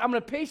 okay, Lord, I'm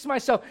going to pace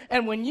myself.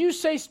 And when you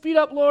say speed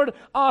up, Lord,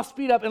 I'll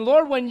speed up. And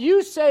Lord, when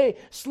you say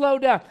slow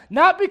down,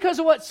 not because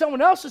of what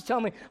someone else is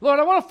telling me, Lord,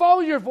 I want to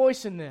follow your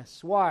voice in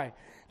this. Why?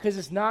 Because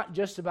it's not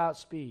just about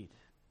speed.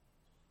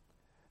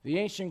 The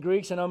ancient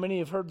Greeks, I know many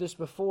have heard this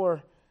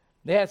before,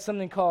 they had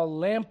something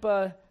called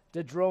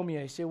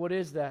Lampadidraumia. You say, what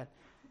is that?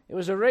 It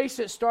was a race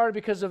that started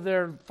because of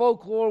their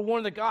folklore. One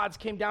of the gods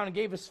came down and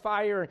gave us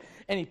fire,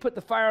 and he put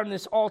the fire on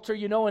this altar,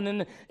 and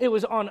then it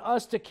was on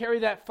us to carry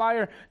that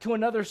fire to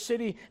another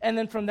city, and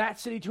then from that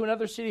city to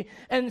another city.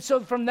 And so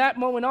from that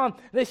moment on,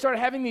 they started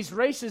having these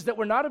races that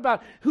were not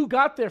about who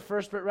got there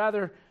first, but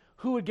rather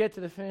who would get to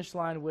the finish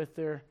line with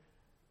their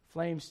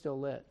flames still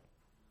lit.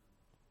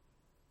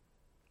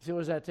 See,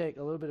 what does that take?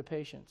 A little bit of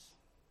patience.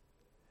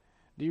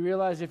 Do you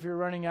realize if you're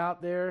running out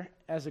there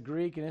as a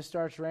Greek and it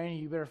starts raining,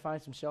 you better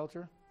find some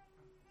shelter?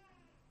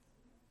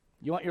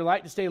 You want your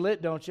light to stay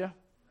lit, don't you?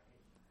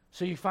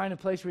 So you find a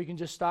place where you can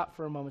just stop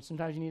for a moment.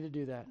 Sometimes you need to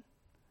do that.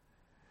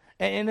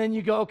 And then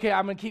you go, okay,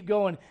 I'm going to keep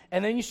going.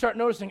 And then you start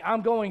noticing,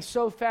 I'm going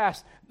so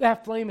fast,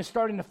 that flame is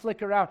starting to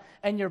flicker out.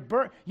 And you're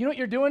burnt. You know what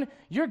you're doing?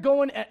 You're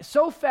going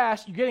so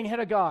fast, you're getting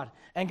ahead of God.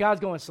 And God's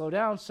going, slow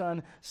down,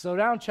 son. Slow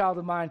down, child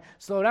of mine.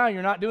 Slow down.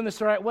 You're not doing this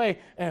the right way.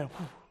 And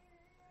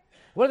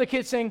what do the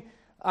kids sing?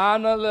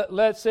 I'm going to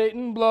let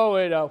Satan blow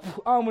it out.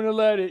 I'm going to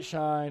let it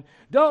shine.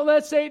 Don't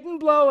let Satan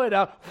blow it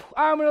out.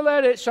 I'm going to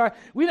let it shine.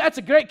 That's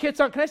a great kid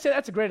song. Can I say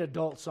that's a great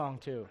adult song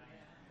too?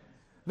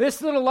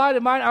 This little light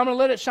of mine, I'm going to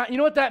let it shine. You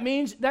know what that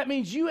means? That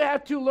means you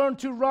have to learn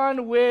to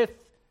run with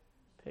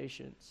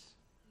patience.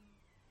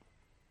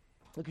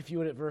 Look, if you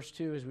would, at verse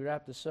 2 as we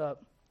wrap this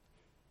up.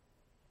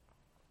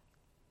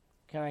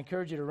 Can I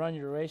encourage you to run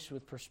your race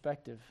with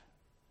perspective?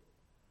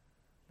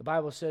 The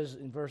Bible says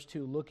in verse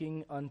 2,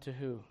 looking unto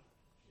who?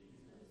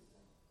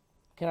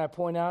 Can I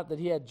point out that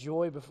he had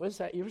joy before? What's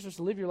that? You're supposed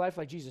to live your life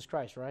like Jesus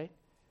Christ, right?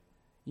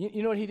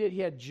 You know what he did?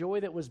 He had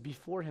joy that was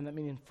before him, that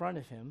means in front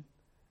of him.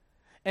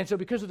 And so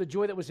because of the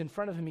joy that was in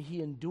front of him, he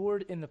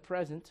endured in the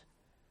present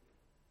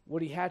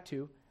what he had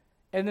to.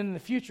 And then in the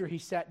future, he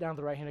sat down at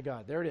the right hand of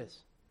God. There it is.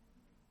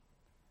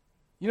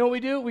 You know what we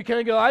do? We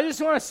kind of go, I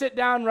just want to sit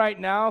down right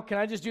now. Can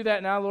I just do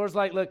that now? The Lord's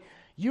like, look,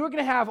 you're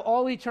going to have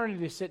all eternity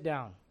to sit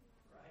down.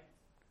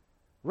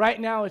 Right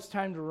now, it's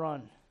time to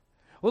run.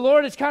 Well,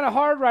 Lord, it's kind of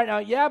hard right now.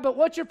 Yeah, but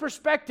what's your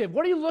perspective?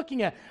 What are you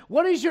looking at?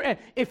 What is your end?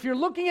 If you're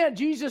looking at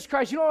Jesus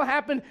Christ, you know what will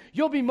happen?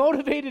 You'll be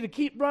motivated to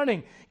keep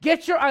running.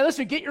 Get your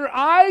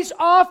eyes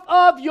off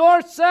of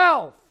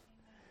yourself.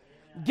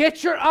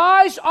 Get your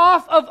eyes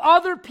off of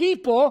other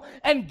people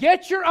and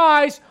get your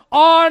eyes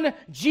on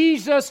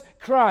Jesus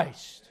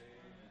Christ.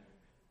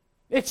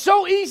 It's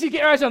so easy to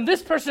get your eyes on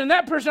this person and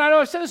that person. I know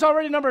I've said this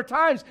already a number of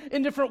times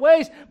in different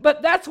ways,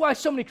 but that's why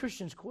so many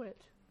Christians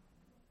quit.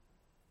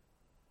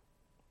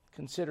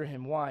 Consider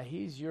him. Why?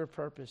 He's your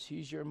purpose.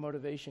 He's your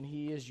motivation.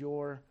 He is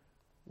your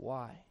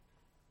why.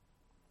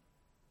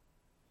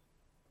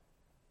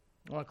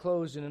 I want to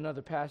close in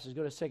another passage.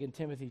 Go to 2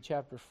 Timothy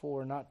chapter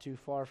 4, not too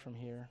far from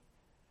here.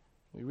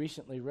 We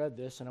recently read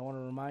this, and I want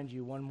to remind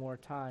you one more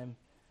time.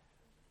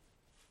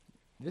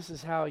 This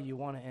is how you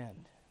want to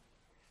end.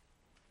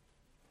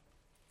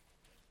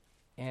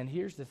 And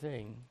here's the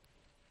thing.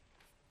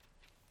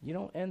 You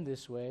don't end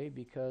this way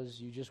because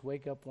you just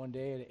wake up one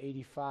day at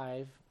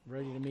 85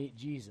 ready to meet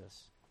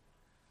Jesus.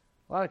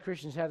 A lot of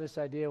Christians have this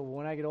idea, well,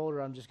 when I get older,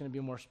 I'm just going to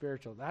be more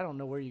spiritual. I don't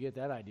know where you get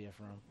that idea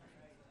from.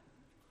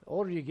 The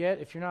older you get,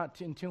 if you're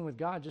not in tune with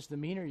God, just the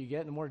meaner you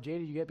get and the more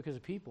jaded you get because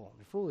of people,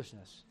 the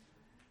foolishness.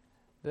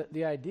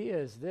 The idea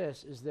is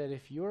this, is that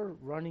if you're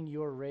running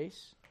your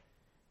race,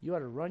 you ought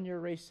to run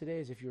your race today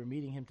as if you were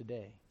meeting him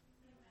today.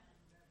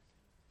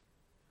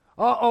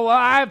 Well,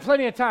 I have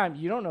plenty of time.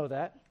 You don't know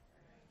that.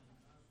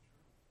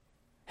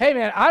 Hey,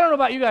 man, I don't know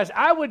about you guys.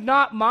 I would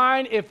not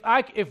mind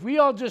if we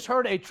all just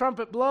heard a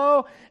trumpet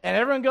blow and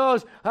everyone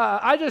goes,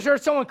 I just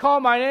heard someone call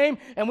my name,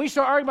 and we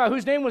start arguing about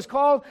whose name was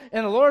called,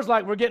 and the Lord's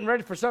like, we're getting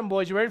ready for something,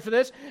 boys. You ready for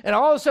this? And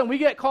all of a sudden we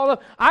get called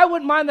up. I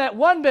wouldn't mind that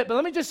one bit, but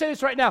let me just say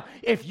this right now.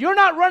 If you're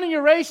not running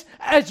your race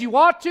as you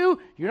ought to,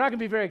 you're not going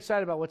to be very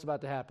excited about what's about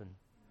to happen.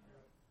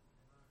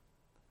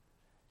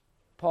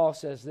 Paul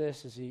says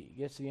this as he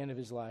gets to the end of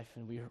his life,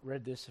 and we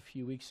read this a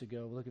few weeks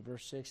ago. Look at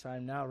verse 6. I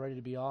am now ready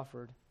to be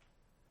offered.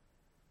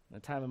 The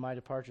time of my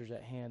departure is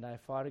at hand. I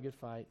have fought a good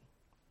fight.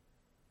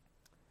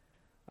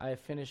 I have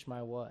finished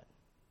my what?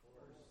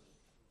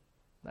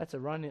 That's a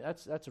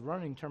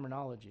running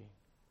terminology.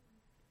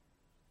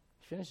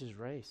 He finished his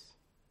race.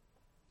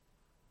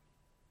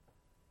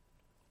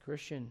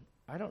 Christian,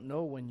 I don't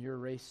know when your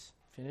race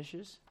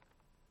finishes,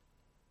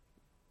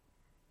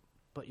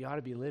 but you ought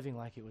to be living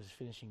like it was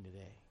finishing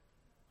today.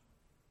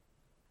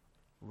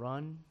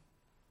 Run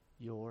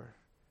your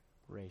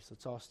race.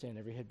 Let's all stand,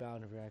 every head bowed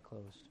and every eye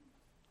closed.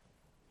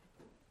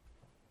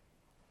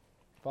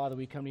 Father,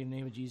 we come to you in the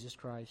name of Jesus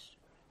Christ.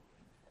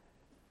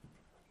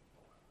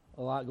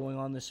 A lot going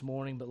on this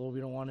morning, but Lord, we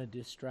don't want to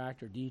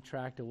distract or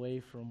detract away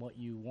from what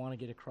you want to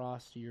get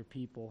across to your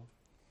people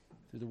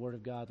through the Word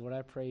of God. Lord,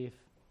 I pray if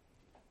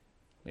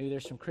maybe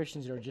there's some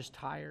Christians that are just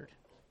tired.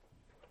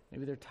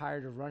 Maybe they're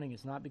tired of running.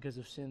 It's not because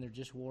of sin. They're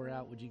just wore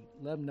out. Would you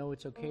let them know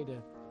it's okay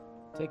to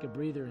take a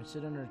breather and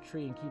sit under a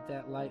tree and keep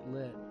that light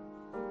lit?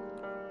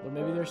 But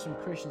maybe there's some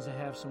Christians that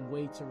have some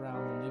weights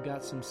around them. They've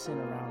got some sin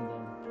around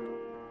them.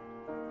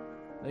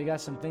 They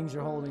got some things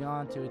they're holding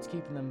on to. It's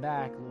keeping them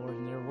back, Lord,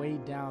 and they're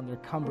weighed down, they're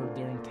cumbered,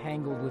 they're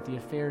entangled with the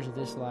affairs of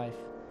this life.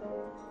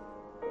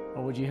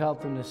 Or would you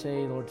help them to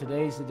say, Lord,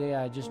 today's the day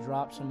I just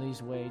dropped some of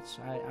these weights.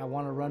 I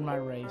want to run my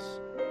race.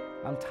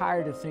 I'm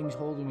tired of things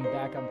holding me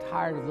back. I'm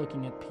tired of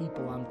looking at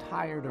people. I'm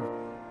tired of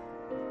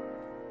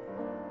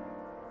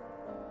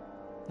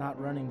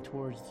not running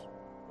towards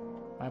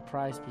my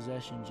prized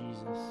possession,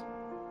 Jesus.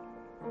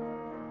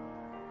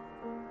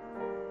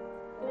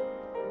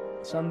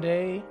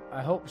 Someday,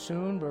 I hope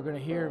soon, we're going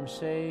to hear him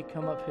say,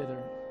 come up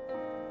hither.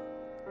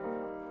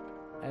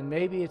 And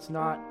maybe it's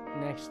not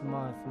next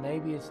month.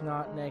 Maybe it's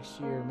not next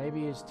year.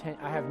 Maybe it's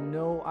I have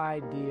no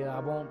idea.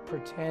 I won't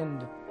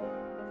pretend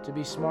to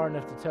be smart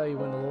enough to tell you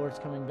when the Lord's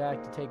coming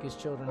back to take his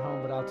children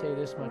home, but I'll tell you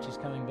this much, he's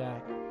coming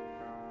back.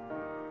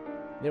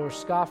 There were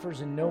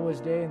scoffers in Noah's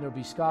day, and there'll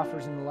be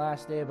scoffers in the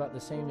last day about the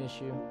same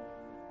issue,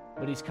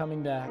 but he's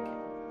coming back.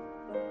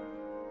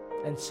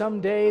 And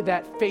someday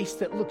that face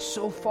that looks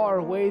so far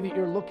away that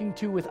you're looking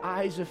to with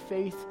eyes of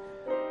faith,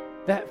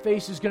 that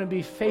face is going to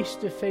be face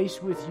to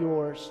face with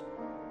yours.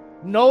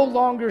 No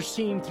longer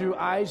seen through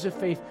eyes of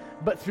faith,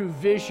 but through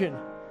vision.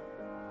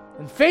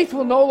 And faith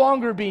will no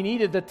longer be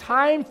needed. The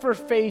time for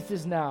faith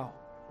is now.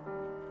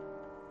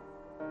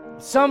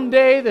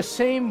 Someday the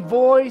same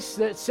voice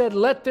that said,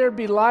 "Let there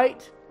be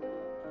light,"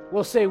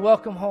 will say,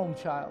 "Welcome home,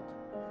 child."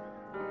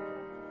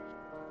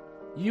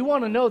 You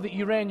want to know that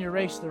you ran your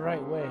race the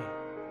right way.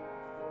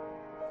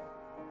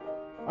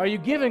 Are you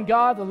giving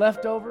God the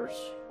leftovers?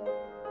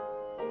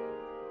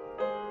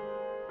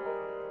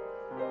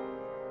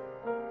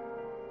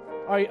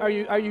 Are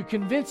you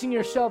convincing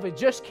yourself it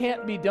just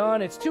can't be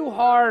done? It's too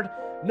hard.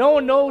 No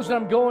one knows what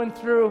I'm going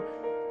through.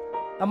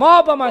 I'm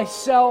all by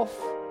myself.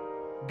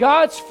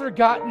 God's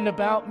forgotten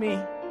about me.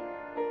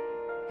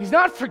 He's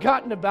not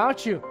forgotten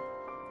about you.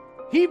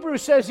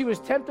 Hebrews says he was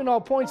tempted in all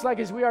points like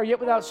as we are, yet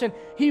without sin.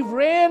 He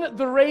ran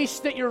the race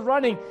that you're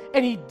running,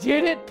 and he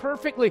did it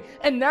perfectly.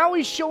 And now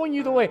he's showing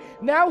you the way.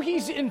 Now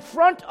he's in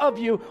front of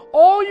you.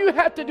 All you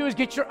have to do is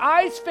get your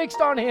eyes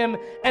fixed on him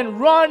and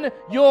run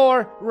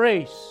your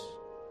race.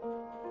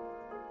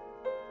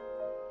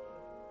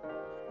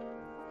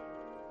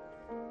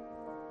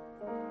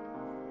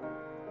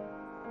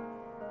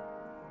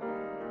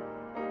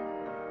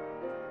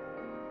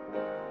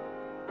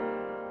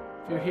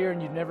 If you're here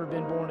and you've never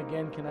been born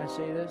again, can I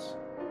say this?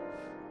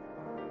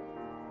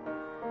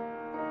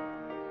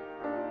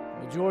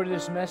 The majority of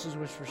this message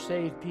was for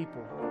saved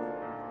people.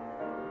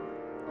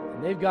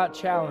 And they've got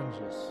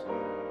challenges.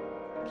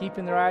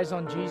 Keeping their eyes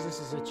on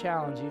Jesus is a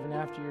challenge even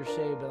after you're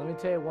saved. But let me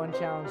tell you one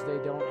challenge they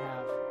don't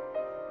have.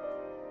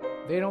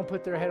 They don't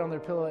put their head on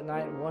their pillow at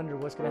night and wonder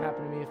what's going to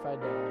happen to me if I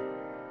die.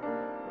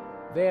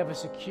 They have a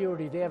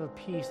security, they have a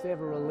peace, they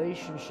have a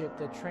relationship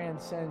that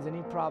transcends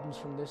any problems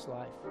from this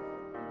life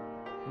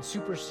and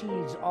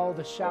supersedes all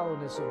the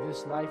shallowness of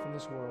this life and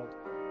this world.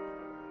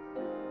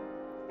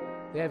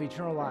 They have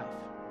eternal life.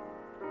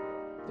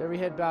 With every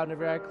head bowed and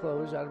every eye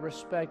closed, out of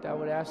respect, I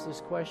would ask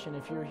this question.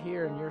 If you're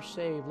here and you're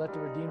saved, let the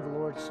redeemed of the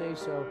Lord say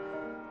so.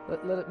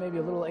 Let it maybe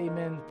a little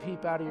amen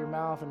peep out of your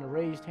mouth and a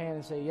raised hand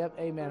and say, "Yep,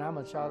 amen, I'm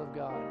a child of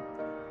God."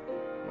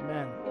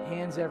 Amen.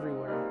 Hands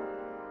everywhere.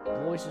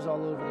 Voices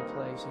all over the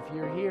place. If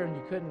you're here and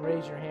you couldn't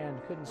raise your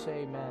hand, couldn't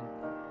say amen,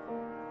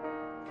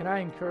 can I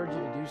encourage you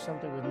to do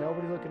something with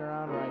nobody looking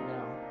around right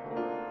now?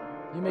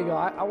 You may go,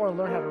 I want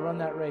to learn how to run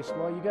that race.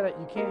 Well, you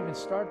can't even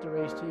start the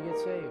race till you get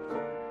saved.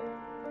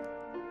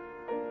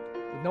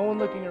 With no one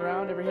looking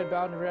around, every head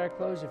bowed and every eye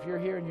closed, if you're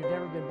here and you've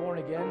never been born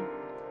again,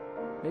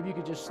 maybe you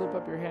could just slip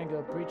up your hand and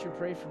go, "Preacher,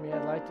 pray for me.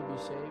 I'd like to be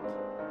saved."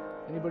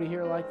 Anybody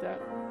here like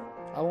that?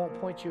 I won't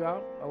point you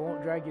out. I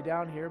won't drag you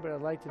down here, but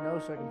I'd like to know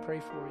so I can pray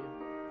for you.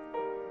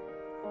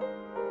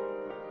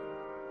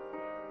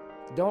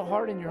 Don't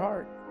harden your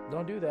heart.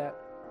 Don't do that.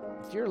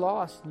 If you're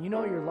lost, and you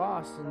know you're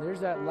lost, and there's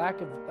that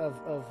lack of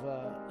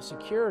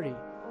security,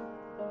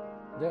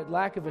 that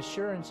lack of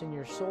assurance in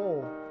your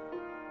soul,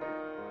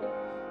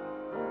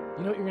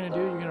 you know what you're going to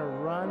do? You're going to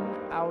run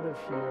out of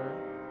here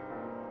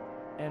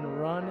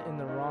and run in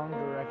the wrong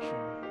direction.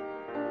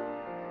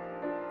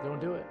 Don't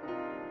do it.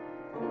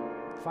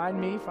 Find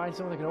me, find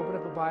someone that can open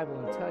up a Bible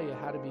and tell you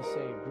how to be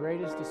saved.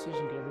 Greatest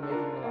decision you could ever make in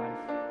your life.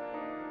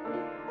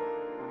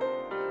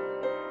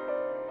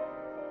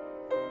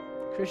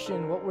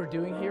 Christian, what we're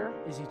doing here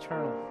is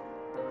eternal.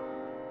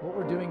 What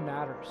we're doing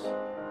matters.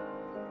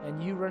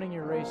 And you running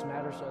your race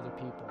matters to other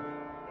people.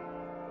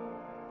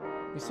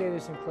 We say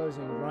this in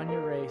closing: run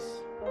your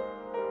race,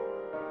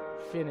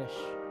 finish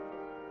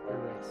your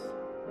race.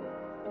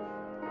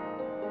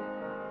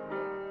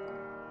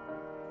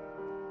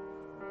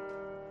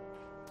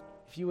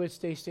 If you would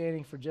stay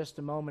standing for just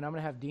a moment, I'm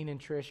going to have Dean and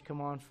Trish come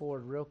on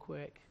forward real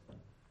quick.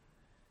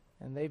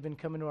 And they've been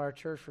coming to our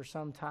church for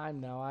some time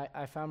now.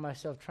 I found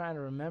myself trying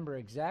to remember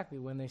exactly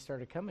when they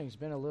started coming. It's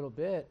been a little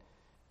bit.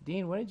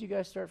 Dean, when did you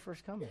guys start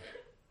first coming?